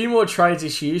 With a few more trades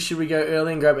this year, should we go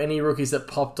early and grab any rookies that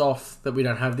popped off that we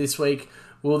don't have this week?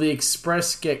 Will the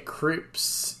Express get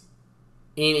Cripps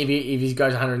in if he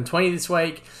goes 120 this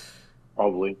week?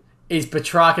 Probably. Is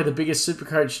Petrarca the biggest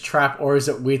Supercoach trap, or is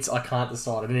it Wits? I can't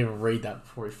decide. I didn't even read that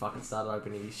before he fucking started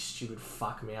opening his stupid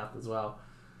fuck mouth as well.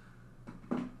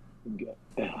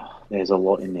 There's a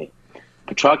lot in there.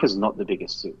 Petrarca's not the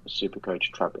biggest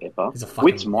Supercoach trap ever.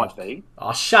 Wits might be.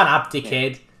 Oh, shut up,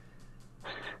 dickhead.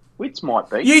 Yeah. Wits might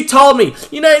be. You told me.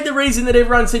 You know the reason that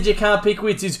everyone said you can't pick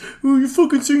Wits is, oh, you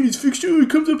fucking seen his fixture. Oh, he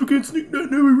comes up against Nick Nat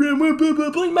round one, blah,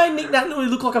 blah, blah. He made Nick Nat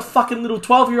look like a fucking little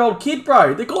 12-year-old kid,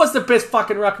 bro. The guy's the best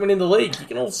fucking ruckman in the league. You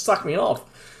can all suck me off.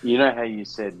 You know how you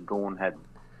said Gawn had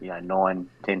 9,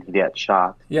 10 hit out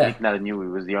Shark? Yeah. Nick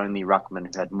Natanui was the only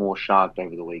ruckman who had more Shark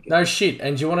over the weekend. No shit.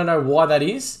 And do you want to know why that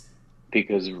is?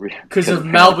 Because of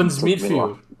Melbourne's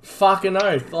midfield. Fucking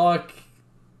oath. Like...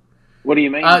 What do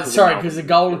you mean? Because the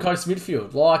Golden Coast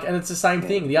midfield. And it's the same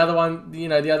thing. The other one,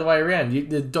 the other way around.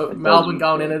 Melbourne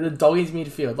going in at the Doggies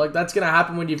midfield. Like, that's going to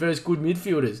happen when you verse good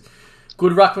midfielders.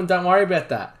 Good ruckman, don't worry about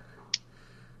that.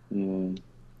 Mm.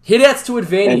 Hit-outs to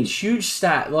advantage, huge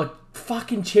stat. Like,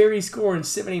 fucking Cherry scoring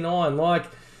 79. Like,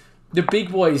 the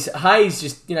big boys, Hayes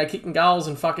just, kicking goals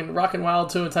and fucking rucking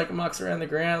wild too and taking mucks around the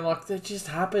ground. Like, that just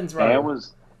happens, bro. Do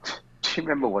you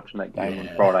remember watching that game on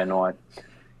Friday night?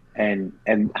 And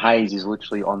Hayes is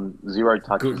literally on 0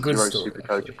 touches, good 0 story,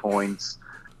 Supercoach actually. points.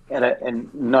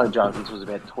 And no joke, this was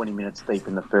about 20 minutes deep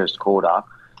in the first quarter.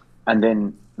 And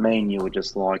then me and you were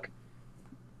just like,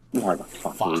 why the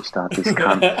fuck do we start this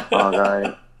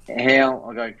cunt?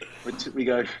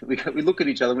 We look at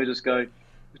each other and we just go,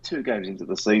 we're 2 games into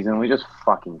the season, we just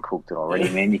fucking cooked it already,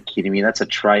 man. You're kidding me. That's a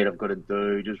trade I've got to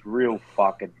do. Just real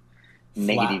fucking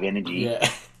negative energy. Yeah.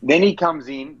 Then he comes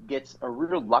in, gets a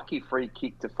real lucky free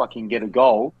kick to fucking get a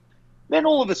goal. Then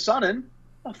all of a sudden,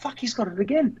 he's got it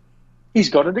again. He's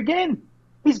got it again.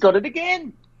 He's got it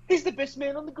again. He's the best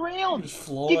man on the ground.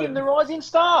 Give him the rising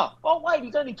star. Oh, wait,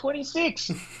 he's only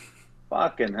 26.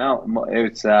 Fucking hell.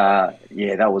 It's, that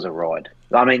was a ride.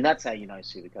 I mean, that's how you know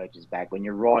Supercoach is back. When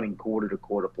you're riding quarter to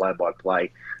quarter, play by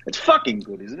play. It's fucking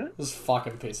good, isn't it? It was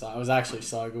fucking piss. It was actually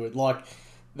so good. Like,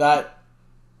 that...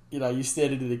 you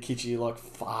stared into the kitchen, you're like,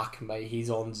 fuck me, he's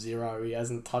on 0. He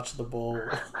hasn't touched the ball.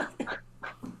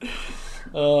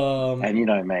 And you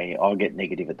know me, I'll get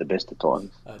negative at the best of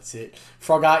times. That's it.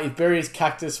 Frogger, if Berry is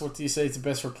Cactus, what do you see is the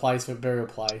best replacement? Berry will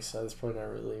play, so there's probably no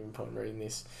really even point in reading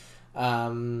this.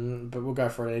 But we'll go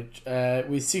for it.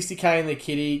 With 60k in the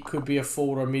kitty, could be a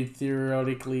forward or mid,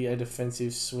 theoretically a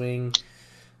defensive swing.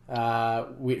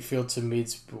 Whitfield to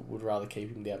mids, but would rather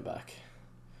keep him down back.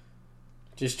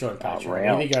 Just join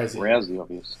Patreon. If he goes in. Rouse the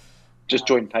obvious. Just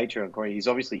join Patreon, Corey. He's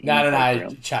obviously No.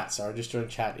 Chat, sorry. Just join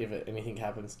chat if anything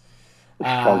happens.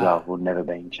 Frogger will never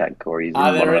be in chat, Corey. He's in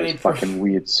one of those fucking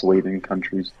weird Sweden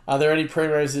countries. Are there any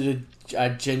primos that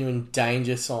are genuine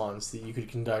danger signs that you could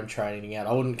condone trading out?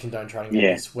 I wouldn't condone trading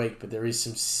out this week, but there is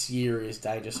some serious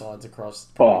danger signs across.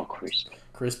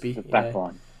 Crispy. The back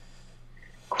line.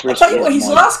 I'll tell you what, his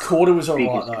last quarter was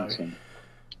alright, though. Concern.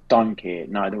 Don't care.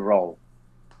 No, the role.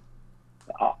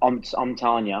 I'm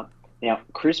telling you, now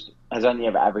Crisp has only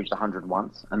ever averaged 100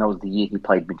 once, and that was the year he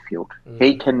played midfield.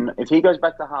 He can, if he goes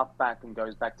back to half back and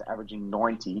goes back to averaging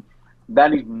 90,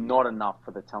 that is not enough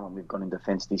for the talent we've got in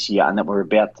defence this year, and that we're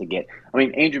about to get. I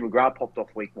mean, Andrew McGrath popped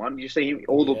off week 1. Did you see him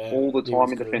all the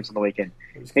time in defence on the weekend?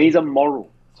 He's a moral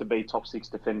to be top 6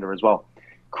 defender as well.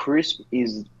 Crisp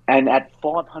is, and at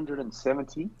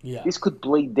 570, this could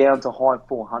bleed down to high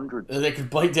 400s. They could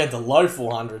bleed down to low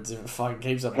 400s if it fucking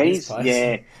keeps up his pace.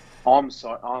 Yeah, I'm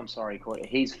sorry, Corey.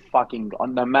 He's fucking,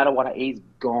 no matter what, he's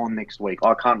gone next week.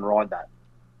 I can't ride that.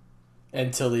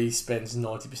 Until he spends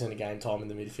 90% of game time in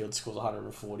the midfield, scores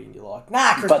 140, and you're like,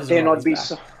 nah, Crisp. But then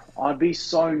I'd be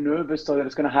so nervous though that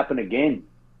it's going to happen again.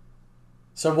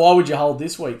 So why would you hold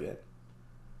this week then?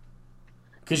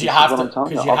 Because you have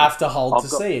to hold to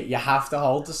see it. You have to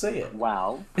hold to see it.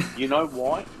 Well, you know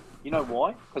why?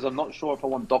 Because I'm not sure if I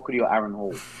want Doherty or Aaron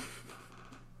Hall.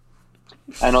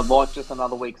 And I'd like just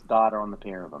another week's data on the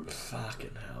pair of them.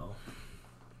 Fucking hell.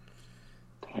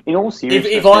 in all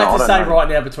seriousness, If I had to don't say know. right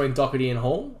now between Doherty and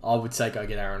Hall, I would say go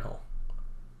get Aaron Hall.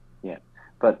 Yeah,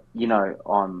 but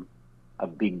I'm a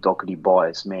big Doherty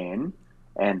bias man,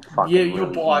 and fucking Yeah, your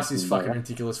really bias is thinking fucking more.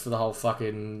 ridiculous for the whole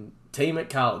fucking team at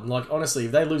Carlton. Like, honestly,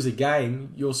 if they lose a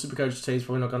game, your Supercoach team's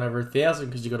probably not going over 1,000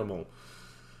 because you got them all.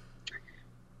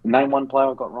 Name one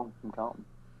player I got wrong from Carlton.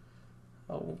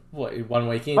 Oh, what, in 1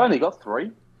 week in? I've only got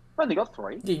three.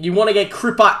 You want to get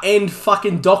Cripper and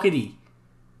fucking Doherty.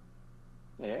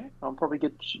 Yeah, I'll probably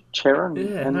get Chera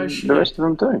and no shit. the rest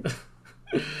of them too.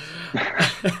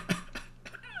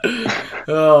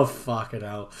 Oh, fucking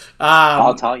hell.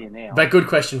 I'll tell you now. But good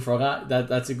question, Frogger.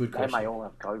 That's a good They question. may all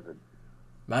have COVID.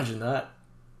 Imagine that.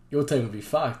 Your team would be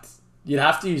fucked. You'd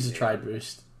have to use a trade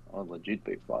boost. I'll legit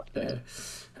be fucked. Yeah.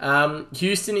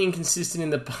 Houston inconsistent in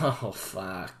the... Oh,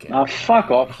 fuck. Oh, fuck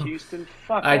off, Houston.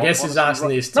 Fuck I off. guess who's Honestly,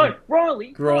 asking this No, to-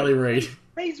 Riley Reid.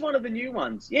 He's one of the new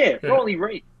ones. Yeah, Riley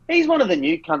Reid. He's one of the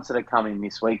new cunts that are coming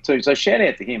this week too. So shout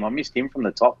out to him. I missed him from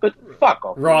the top, but fuck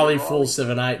off. Riley Full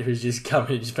 78, who's just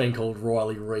coming and just been called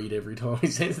Riley Reid every time he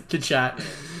sends the chat.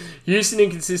 Houston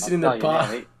inconsistent in the I'll tell you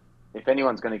past. now, if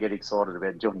anyone's going to get excited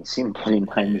about Johnny Sim putting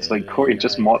name this week, there Corey, you it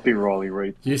just go. might be Riley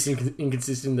Reid. Houston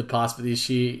inconsistent in the past, but this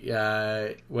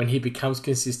year, when he becomes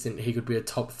consistent, he could be a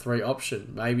top 3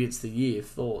 option. Maybe it's the year.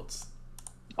 Thoughts?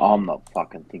 I'm not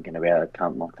fucking thinking about a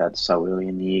cunt like that so early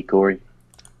in the year, Corey.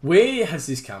 Where has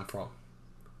this come from?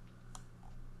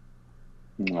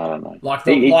 I don't know. Like,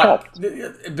 he popped.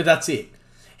 but that's it.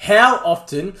 How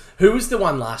often? Who was the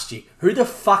one last year? Who the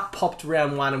fuck popped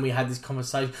round 1 and we had this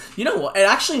conversation? You know what? It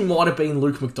actually might have been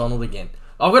Luke McDonald again.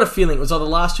 I've got a feeling it was either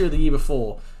last year or the year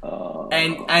before.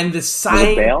 And the Was it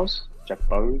same. Bowes? Jack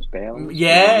Bowes? Bowes?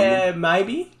 Yeah,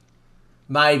 maybe.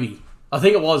 I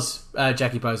think it was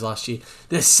Jackie Bowes last year.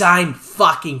 The same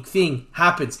fucking thing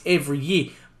happens every year.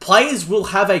 Players will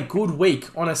have a good week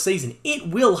on a season. It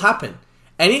will happen.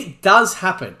 And it does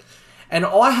happen. And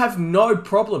I have no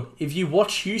problem if you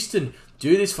watch Houston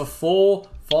do this for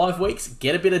 4-5 weeks,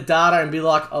 get a bit of data and be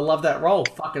like, I love that role.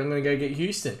 Fuck it, I'm going to go get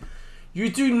Houston. You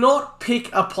do not pick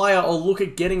a player or look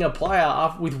at getting a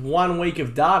player with 1 week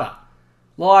of data.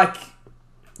 Like,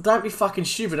 don't be fucking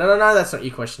stupid. And I know that's not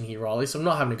your question here, Riley, so I'm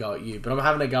not having to go at you, but I'm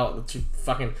having to go at the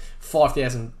fucking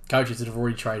 5,000 coaches that have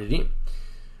already traded in.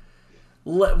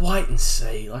 Wait and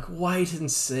see. Wait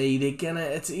and see. They're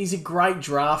gonna... He's a great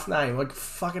draft name.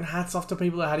 Fucking hats off to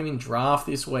people that had him in draft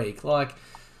this week.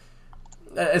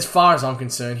 As far as I'm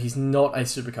concerned, he's not a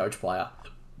super coach player.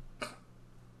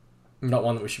 Not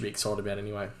one that we should be excited about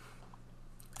anyway.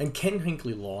 And Ken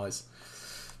Hinkley lies.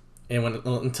 And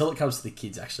until it comes to the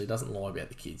kids, actually, he doesn't lie about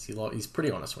the kids. He's pretty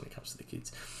honest when it comes to the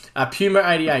kids.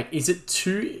 Puma88, is it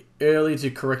too early to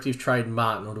corrective trade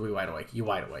Martin, or do we wait a week? You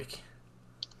wait a week.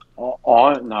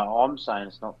 I'm saying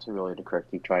it's not too early to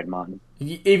corrective trade Martin.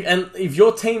 If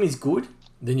your team is good,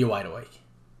 then you wait a week.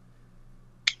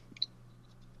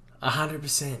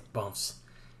 100%, Bombs.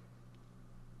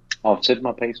 I've said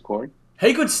my piece, Corey.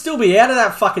 He could still be out of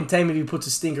that fucking team if he puts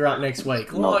a stinker up next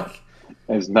week. No.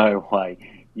 There's no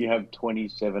way. You have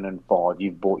 27-5.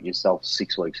 You've bought yourself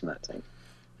 6 weeks in that team.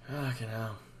 Fucking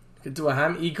hell. Could do a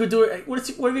ham. He could do it. What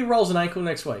if he rolls an ankle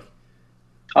next week?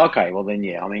 Okay, well then,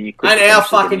 yeah. I mean, you could. And how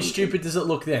potentially fucking get him stupid does it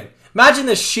look then? Imagine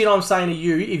the shit I'm saying to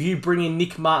you if you bring in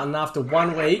Nick Martin after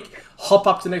 1 week, hop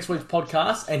up to next week's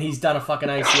podcast, and he's done a fucking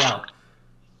ACL.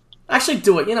 Actually,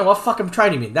 do it. You know what? Fucking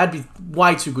trade him in. That'd be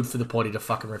way too good for the party to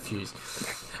fucking refuse.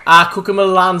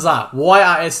 Kukamalanza. Why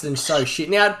are Essendon so shit?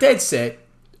 Now, dead set.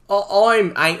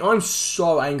 I'm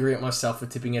so angry at myself for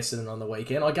tipping Essendon on the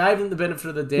weekend. I gave them the benefit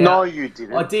of the doubt. No, you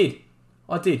didn't. I did.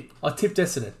 I tipped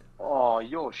Essendon. Oh,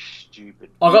 you're stupid.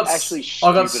 I got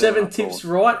stupider 7 than I tips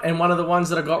thought. right, and one of the ones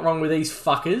that I got wrong with these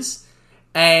fuckers.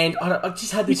 And I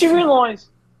just had this. Did you realise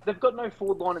they've got no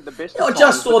forward line at the best? I of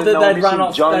just times, thought but then that they were they'd run missing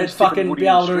off. Jones, They'd fucking Tippett, be Woody,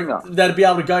 able and Stringer. to. They'd be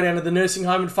able to go down to the nursing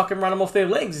home and fucking run them off their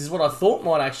legs. Is what I thought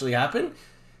might actually happen.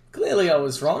 Clearly, I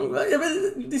was wrong. But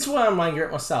this is why I'm angry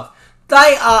at myself.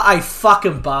 They are a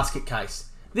fucking basket case.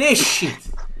 They're shit.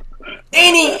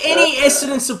 Any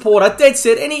Essendon supporter, dead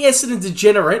set, any Essendon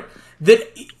degenerate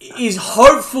that is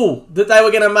hopeful that they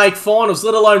were going to make finals,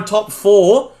 let alone top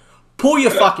 4, pull your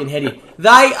fucking head in.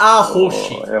 They are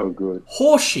horseshit. How good.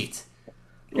 Horseshit.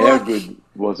 How good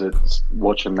was it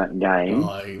watching that game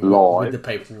With live the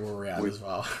people who were out as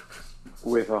well.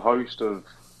 with a host of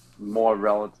my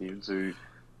relatives who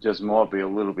just might be a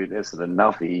little bit Essendon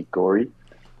nuffy, Corey?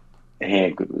 How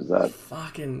good was that?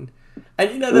 Fucking...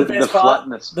 And you know the best the part?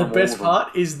 flatness The from best all of them.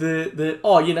 part is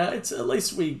it's at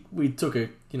least we took a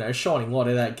shining light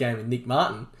of that game with Nick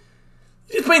Martin.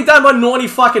 It's been done by 90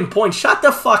 fucking points. Shut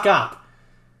the fuck up.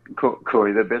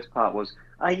 Corey, the best part was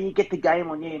oh, you get the game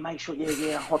on, make sure,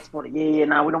 hotspot it,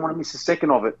 no, we don't want to miss a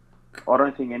second of it. I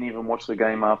don't think any of them watched the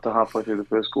game after halfway through the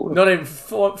first quarter. Not even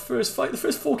the first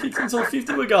 4 kicks until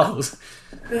 50 were goals.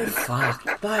 They're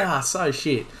fucked. They are so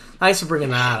shit. Thanks for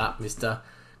bringing that up, Mr.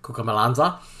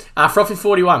 Kukumalanza. Frothy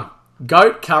 41.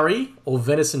 Goat curry or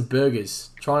venison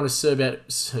burgers? Trying to sort out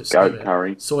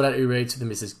Uber Eats with the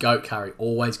missus. Goat curry.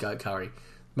 Always goat curry.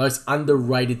 Most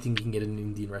underrated thing you can get in an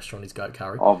Indian restaurant is goat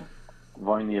curry. I've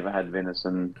only ever had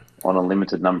venison on a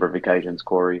limited number of occasions,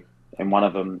 Corey. And one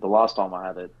of them, the last time I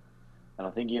had it, and I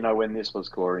think you know when this was,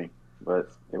 Corey, but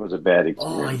it was a bad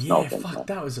experience. Oh, yeah, fuck,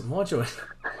 that was a module.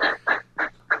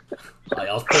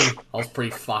 I was pretty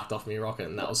fucked off me rocket,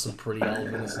 and that was some pretty old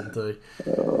venison too.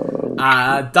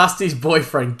 Dusty's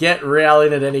boyfriend, get Real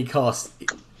in at any cost.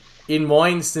 In my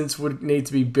instance, would need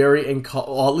to be Berry and Cole.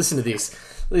 Oh, listen to this.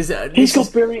 He's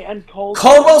got Berry and Cole.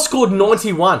 Colwell scored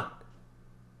 91,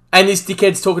 and this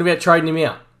dickhead's talking about trading him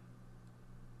out.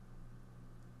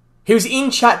 He was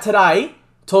in chat today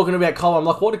talking about Colwell. I'm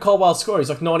like, what did Colwell score? He's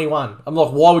like 91. I'm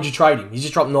like, why would you trade him? He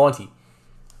just dropped 90.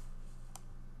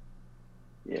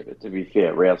 Yeah, but to be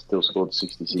fair, Rao still scored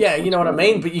 66. Yeah, you know what I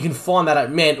mean? But you can find that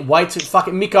out. Man, wait to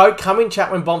fucking... Miko, come in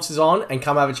chat when Bomps is on and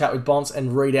come have a chat with Bomps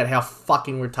and read out how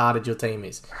fucking retarded your team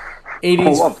is.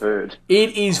 I've heard.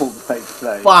 It is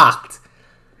fucked.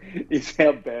 It's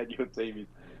how bad your team is.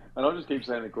 And I just keep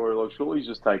saying to Corey, like, surely he's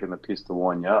just taking the piss to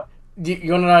wind you up.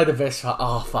 You want to know the best...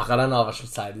 Oh, fuck, I don't know if I should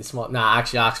say this. Nah,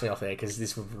 actually, ask me off there because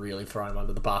this would really throw him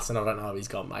under the bus and I don't know if he's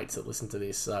got mates that listen to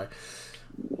this, so...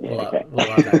 We'll have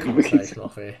that conversation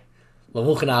off here. We're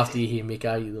looking after you here,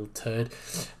 Miko, you little turd.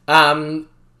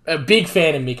 A big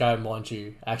fan of Miko, mind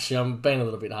you. Actually, I'm being a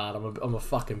little bit hard. I'm a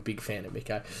fucking big fan of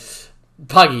Miko.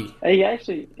 Puggy.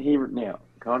 Now,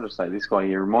 can I just say, this guy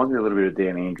here reminds me a little bit of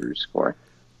Dan Andrews, Corey.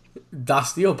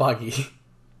 Dusty or Puggy?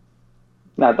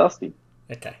 No, Dusty.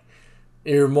 Okay.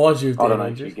 It reminds you of Dan I don't know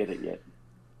Andrews? if you get it yet.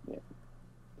 Yeah.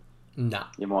 Nah.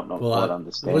 You might not quite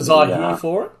understand. Was I here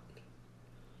for it?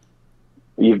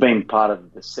 You've been part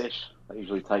of the sesh that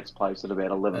usually takes place at about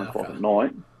 11 o'clock at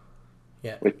night.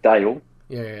 Yeah. With Dale.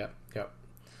 Yeah.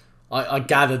 I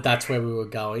gathered that's where we were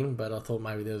going, but I thought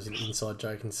maybe there was an inside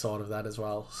joke inside of that as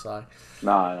well. So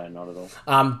No, not at all.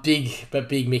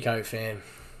 Big Miko fan.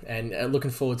 And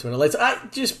looking forward to an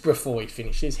Elites. Just before we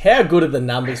finish this, how good are the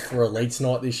numbers for Elites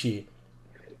night this year?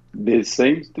 There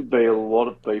seems to be a lot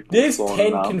of people. There's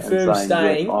 10 confirmed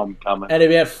staying I'm coming. and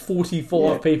about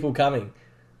 45 people coming.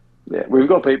 Yeah, we've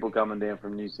got people coming down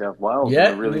from New South Wales.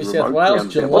 Yeah, really New South Wales, town.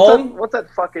 Geelong. What's that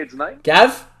fuckhead's name?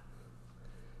 Gav?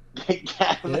 Gav,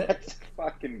 yeah. That's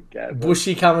fucking Gav.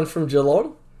 Bushy coming from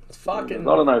Geelong. It's fucking...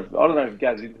 I don't know if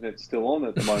Gav's internet's still on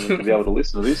at the moment to be able to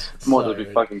listen to this. Might just be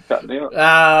fucking cutting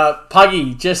out.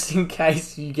 Puggy, just in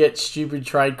case you get stupid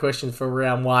trade questions for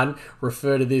round 1,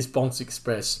 refer to this Bonks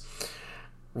Express.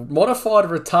 Modified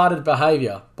Retarded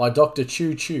Behaviour by Dr.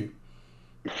 Choo Choo.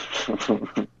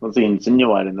 Was he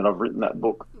insinuating that I've written that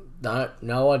book?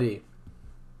 No idea.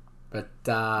 But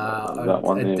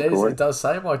it does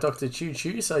say by Dr. Choo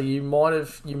Choo, so you might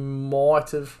have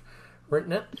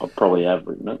written it. I probably have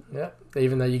written it. Yeah,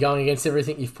 even though you're going against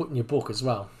everything you've put in your book as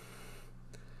well.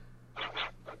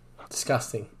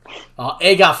 Disgusting.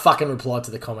 Edgar fucking replied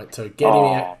to the comment too. Get him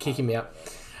out, kick him out.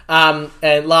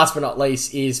 And last but not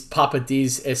least is Papa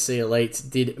Diz SC Elite.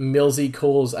 Did Millsy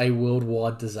cause a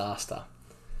worldwide disaster?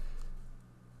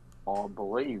 I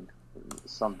believe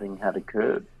something had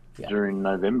occurred during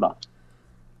November.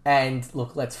 And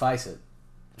look, let's face it,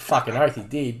 fucking oath he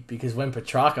did, because when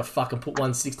Petrarca fucking put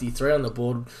 163 on the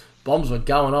board, bombs were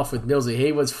going off with Millsy.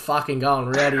 He was fucking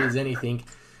going rowdy as anything.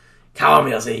 Come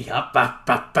on, Millsy. Up,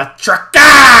 Petrarca!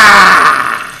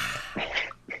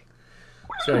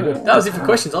 Very good. That was it for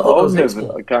questions. I thought that was next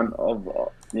one.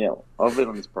 I've been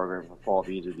on this program for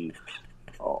 5 years with you.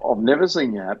 I've never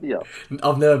seen you happier.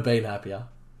 I've never been happier.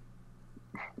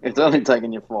 It's only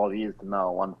taken you 5 years to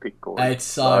know one pick call. It's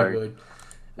so good.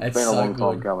 It's been a long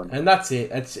time coming. And that's it.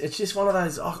 It's just one of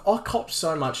those... I cop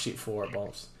so much shit for it,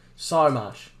 Bombs. So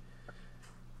much.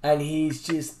 And he's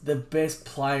just the best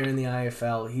player in the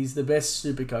AFL. He's the best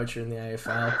super coacher in the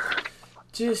AFL.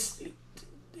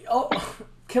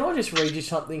 Can I just read you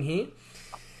something here?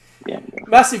 Yeah.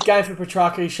 Massive game for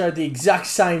Petrarca. He showed the exact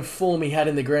same form he had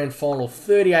in the grand final.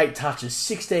 38 touches,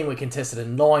 16 were contested,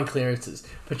 and 9 clearances.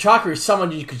 Petrarca is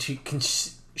someone you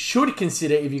should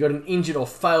consider if you got an injured or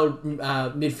failed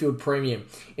midfield premium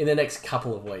in the next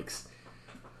couple of weeks.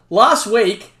 Last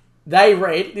week, they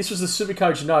read, this was the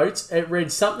Supercoach notes, it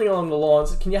read something along the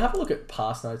lines, can you have a look at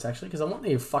past notes actually, because I want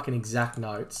the fucking exact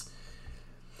notes.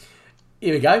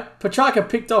 Here we go. Petrarca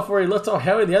picked off where he left off.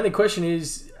 However, the only question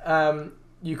is,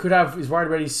 you could have is worried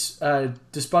about his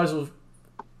disposal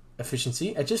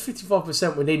efficiency. At just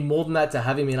 55%, we need more than that to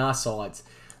have him in our sides.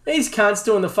 These cunts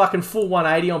doing the fucking full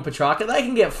 180 on Petrarca, they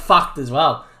can get fucked as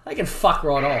well. They can fuck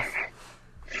right off.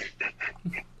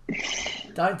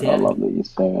 Don't doubt I love that you're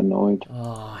so annoyed.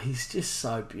 Oh, he's just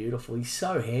so beautiful. He's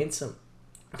so handsome.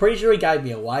 Pretty sure he gave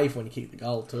me a wave when he kicked the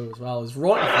goal too as well. It was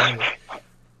right in front of me.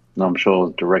 No, I'm sure it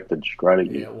was directed straight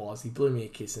at you. Yeah, it was. He blew me a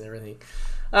kiss and everything.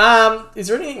 Is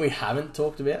there anything we haven't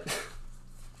talked about?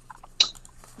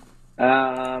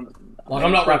 I'm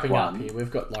not wrapping up here.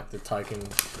 We've got like the token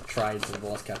trades and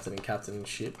vice captain and captain and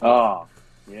shit. Oh,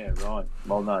 yeah, right.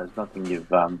 Well, no, there's nothing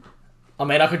you've... I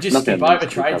mean, I could just Nothing skip over needs to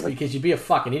be trades covered. because you'd be a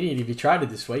fucking idiot if you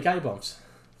traded this week, eh, Bombs?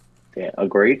 Yeah,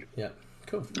 agreed. Yeah,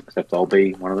 cool. Except I'll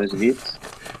be one of those idiots.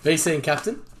 VC and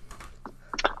captain?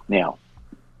 Now,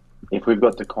 if we've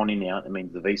got DeConnie now, it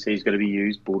means the VC's got to be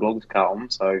used. Bulldogs,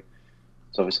 Carlton, so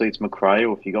obviously it's McRae,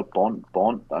 or if you got Bont,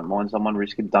 don't mind someone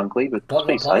risking Dunkley, but Bont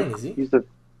be not playing, safe. is he? Use the...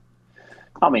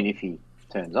 I mean, if he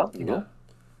turns up, he will.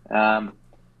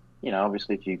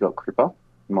 Obviously if you've got Cripper,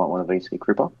 you might want a VC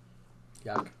Cripper.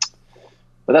 Yuck.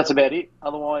 But that's about it.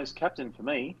 Otherwise, captain for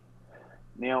me.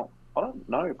 Now, I don't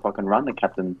know if I can run the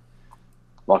captain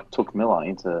like Took Miller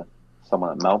into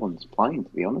someone that Melbourne's playing, to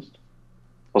be honest.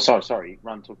 Well, sorry,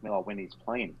 run Took Miller when he's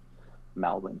playing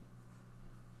Melbourne.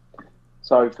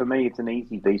 So for me, it's an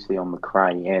easy VC on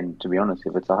McRae, and to be honest,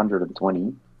 if it's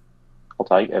 120, I'll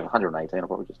take it. If 118, I'll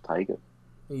probably just take it.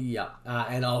 Yeah,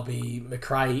 and I'll be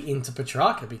McRae into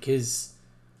Petrarca because,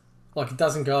 like, it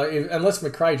doesn't go... unless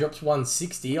McRae drops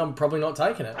 160, I'm probably not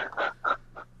taking it.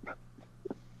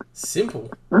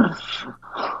 Simple.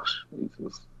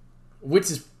 Jesus.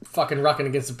 Witts is fucking rucking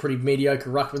against a pretty mediocre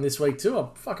ruckman this week too. I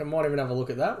fucking might even have a look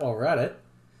at that while we're at it.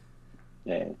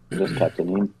 Yeah, just captain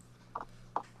him.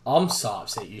 I'm so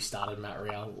upset you started Matt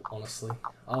Real, honestly.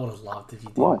 I would have loved if you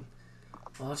did. Why?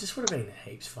 Oh, it just would have been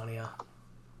heaps funnier.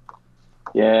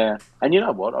 Yeah, and you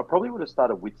know what? I probably would have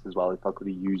started Wits as well if I could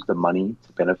have used the money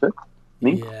to benefit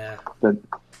me. Yeah. But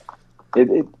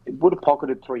it would have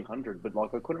pocketed 300, but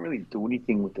like I couldn't really do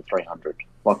anything with the 300.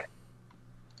 Like,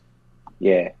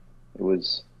 yeah, it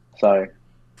was. So,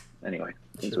 anyway,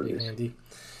 that's Should what be it is. handy.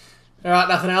 Alright,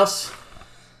 nothing else?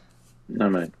 No,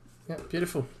 mate. Yeah,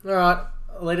 beautiful. Alright,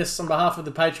 lead us on behalf of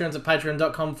the Patreons at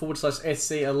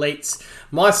patreon.com/SC Elites.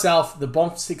 Myself, the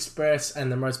Bombs Express,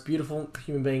 and the most beautiful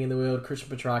human being in the world, Christian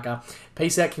Petrarca.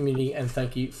 Peace out, community, and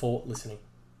thank you for listening.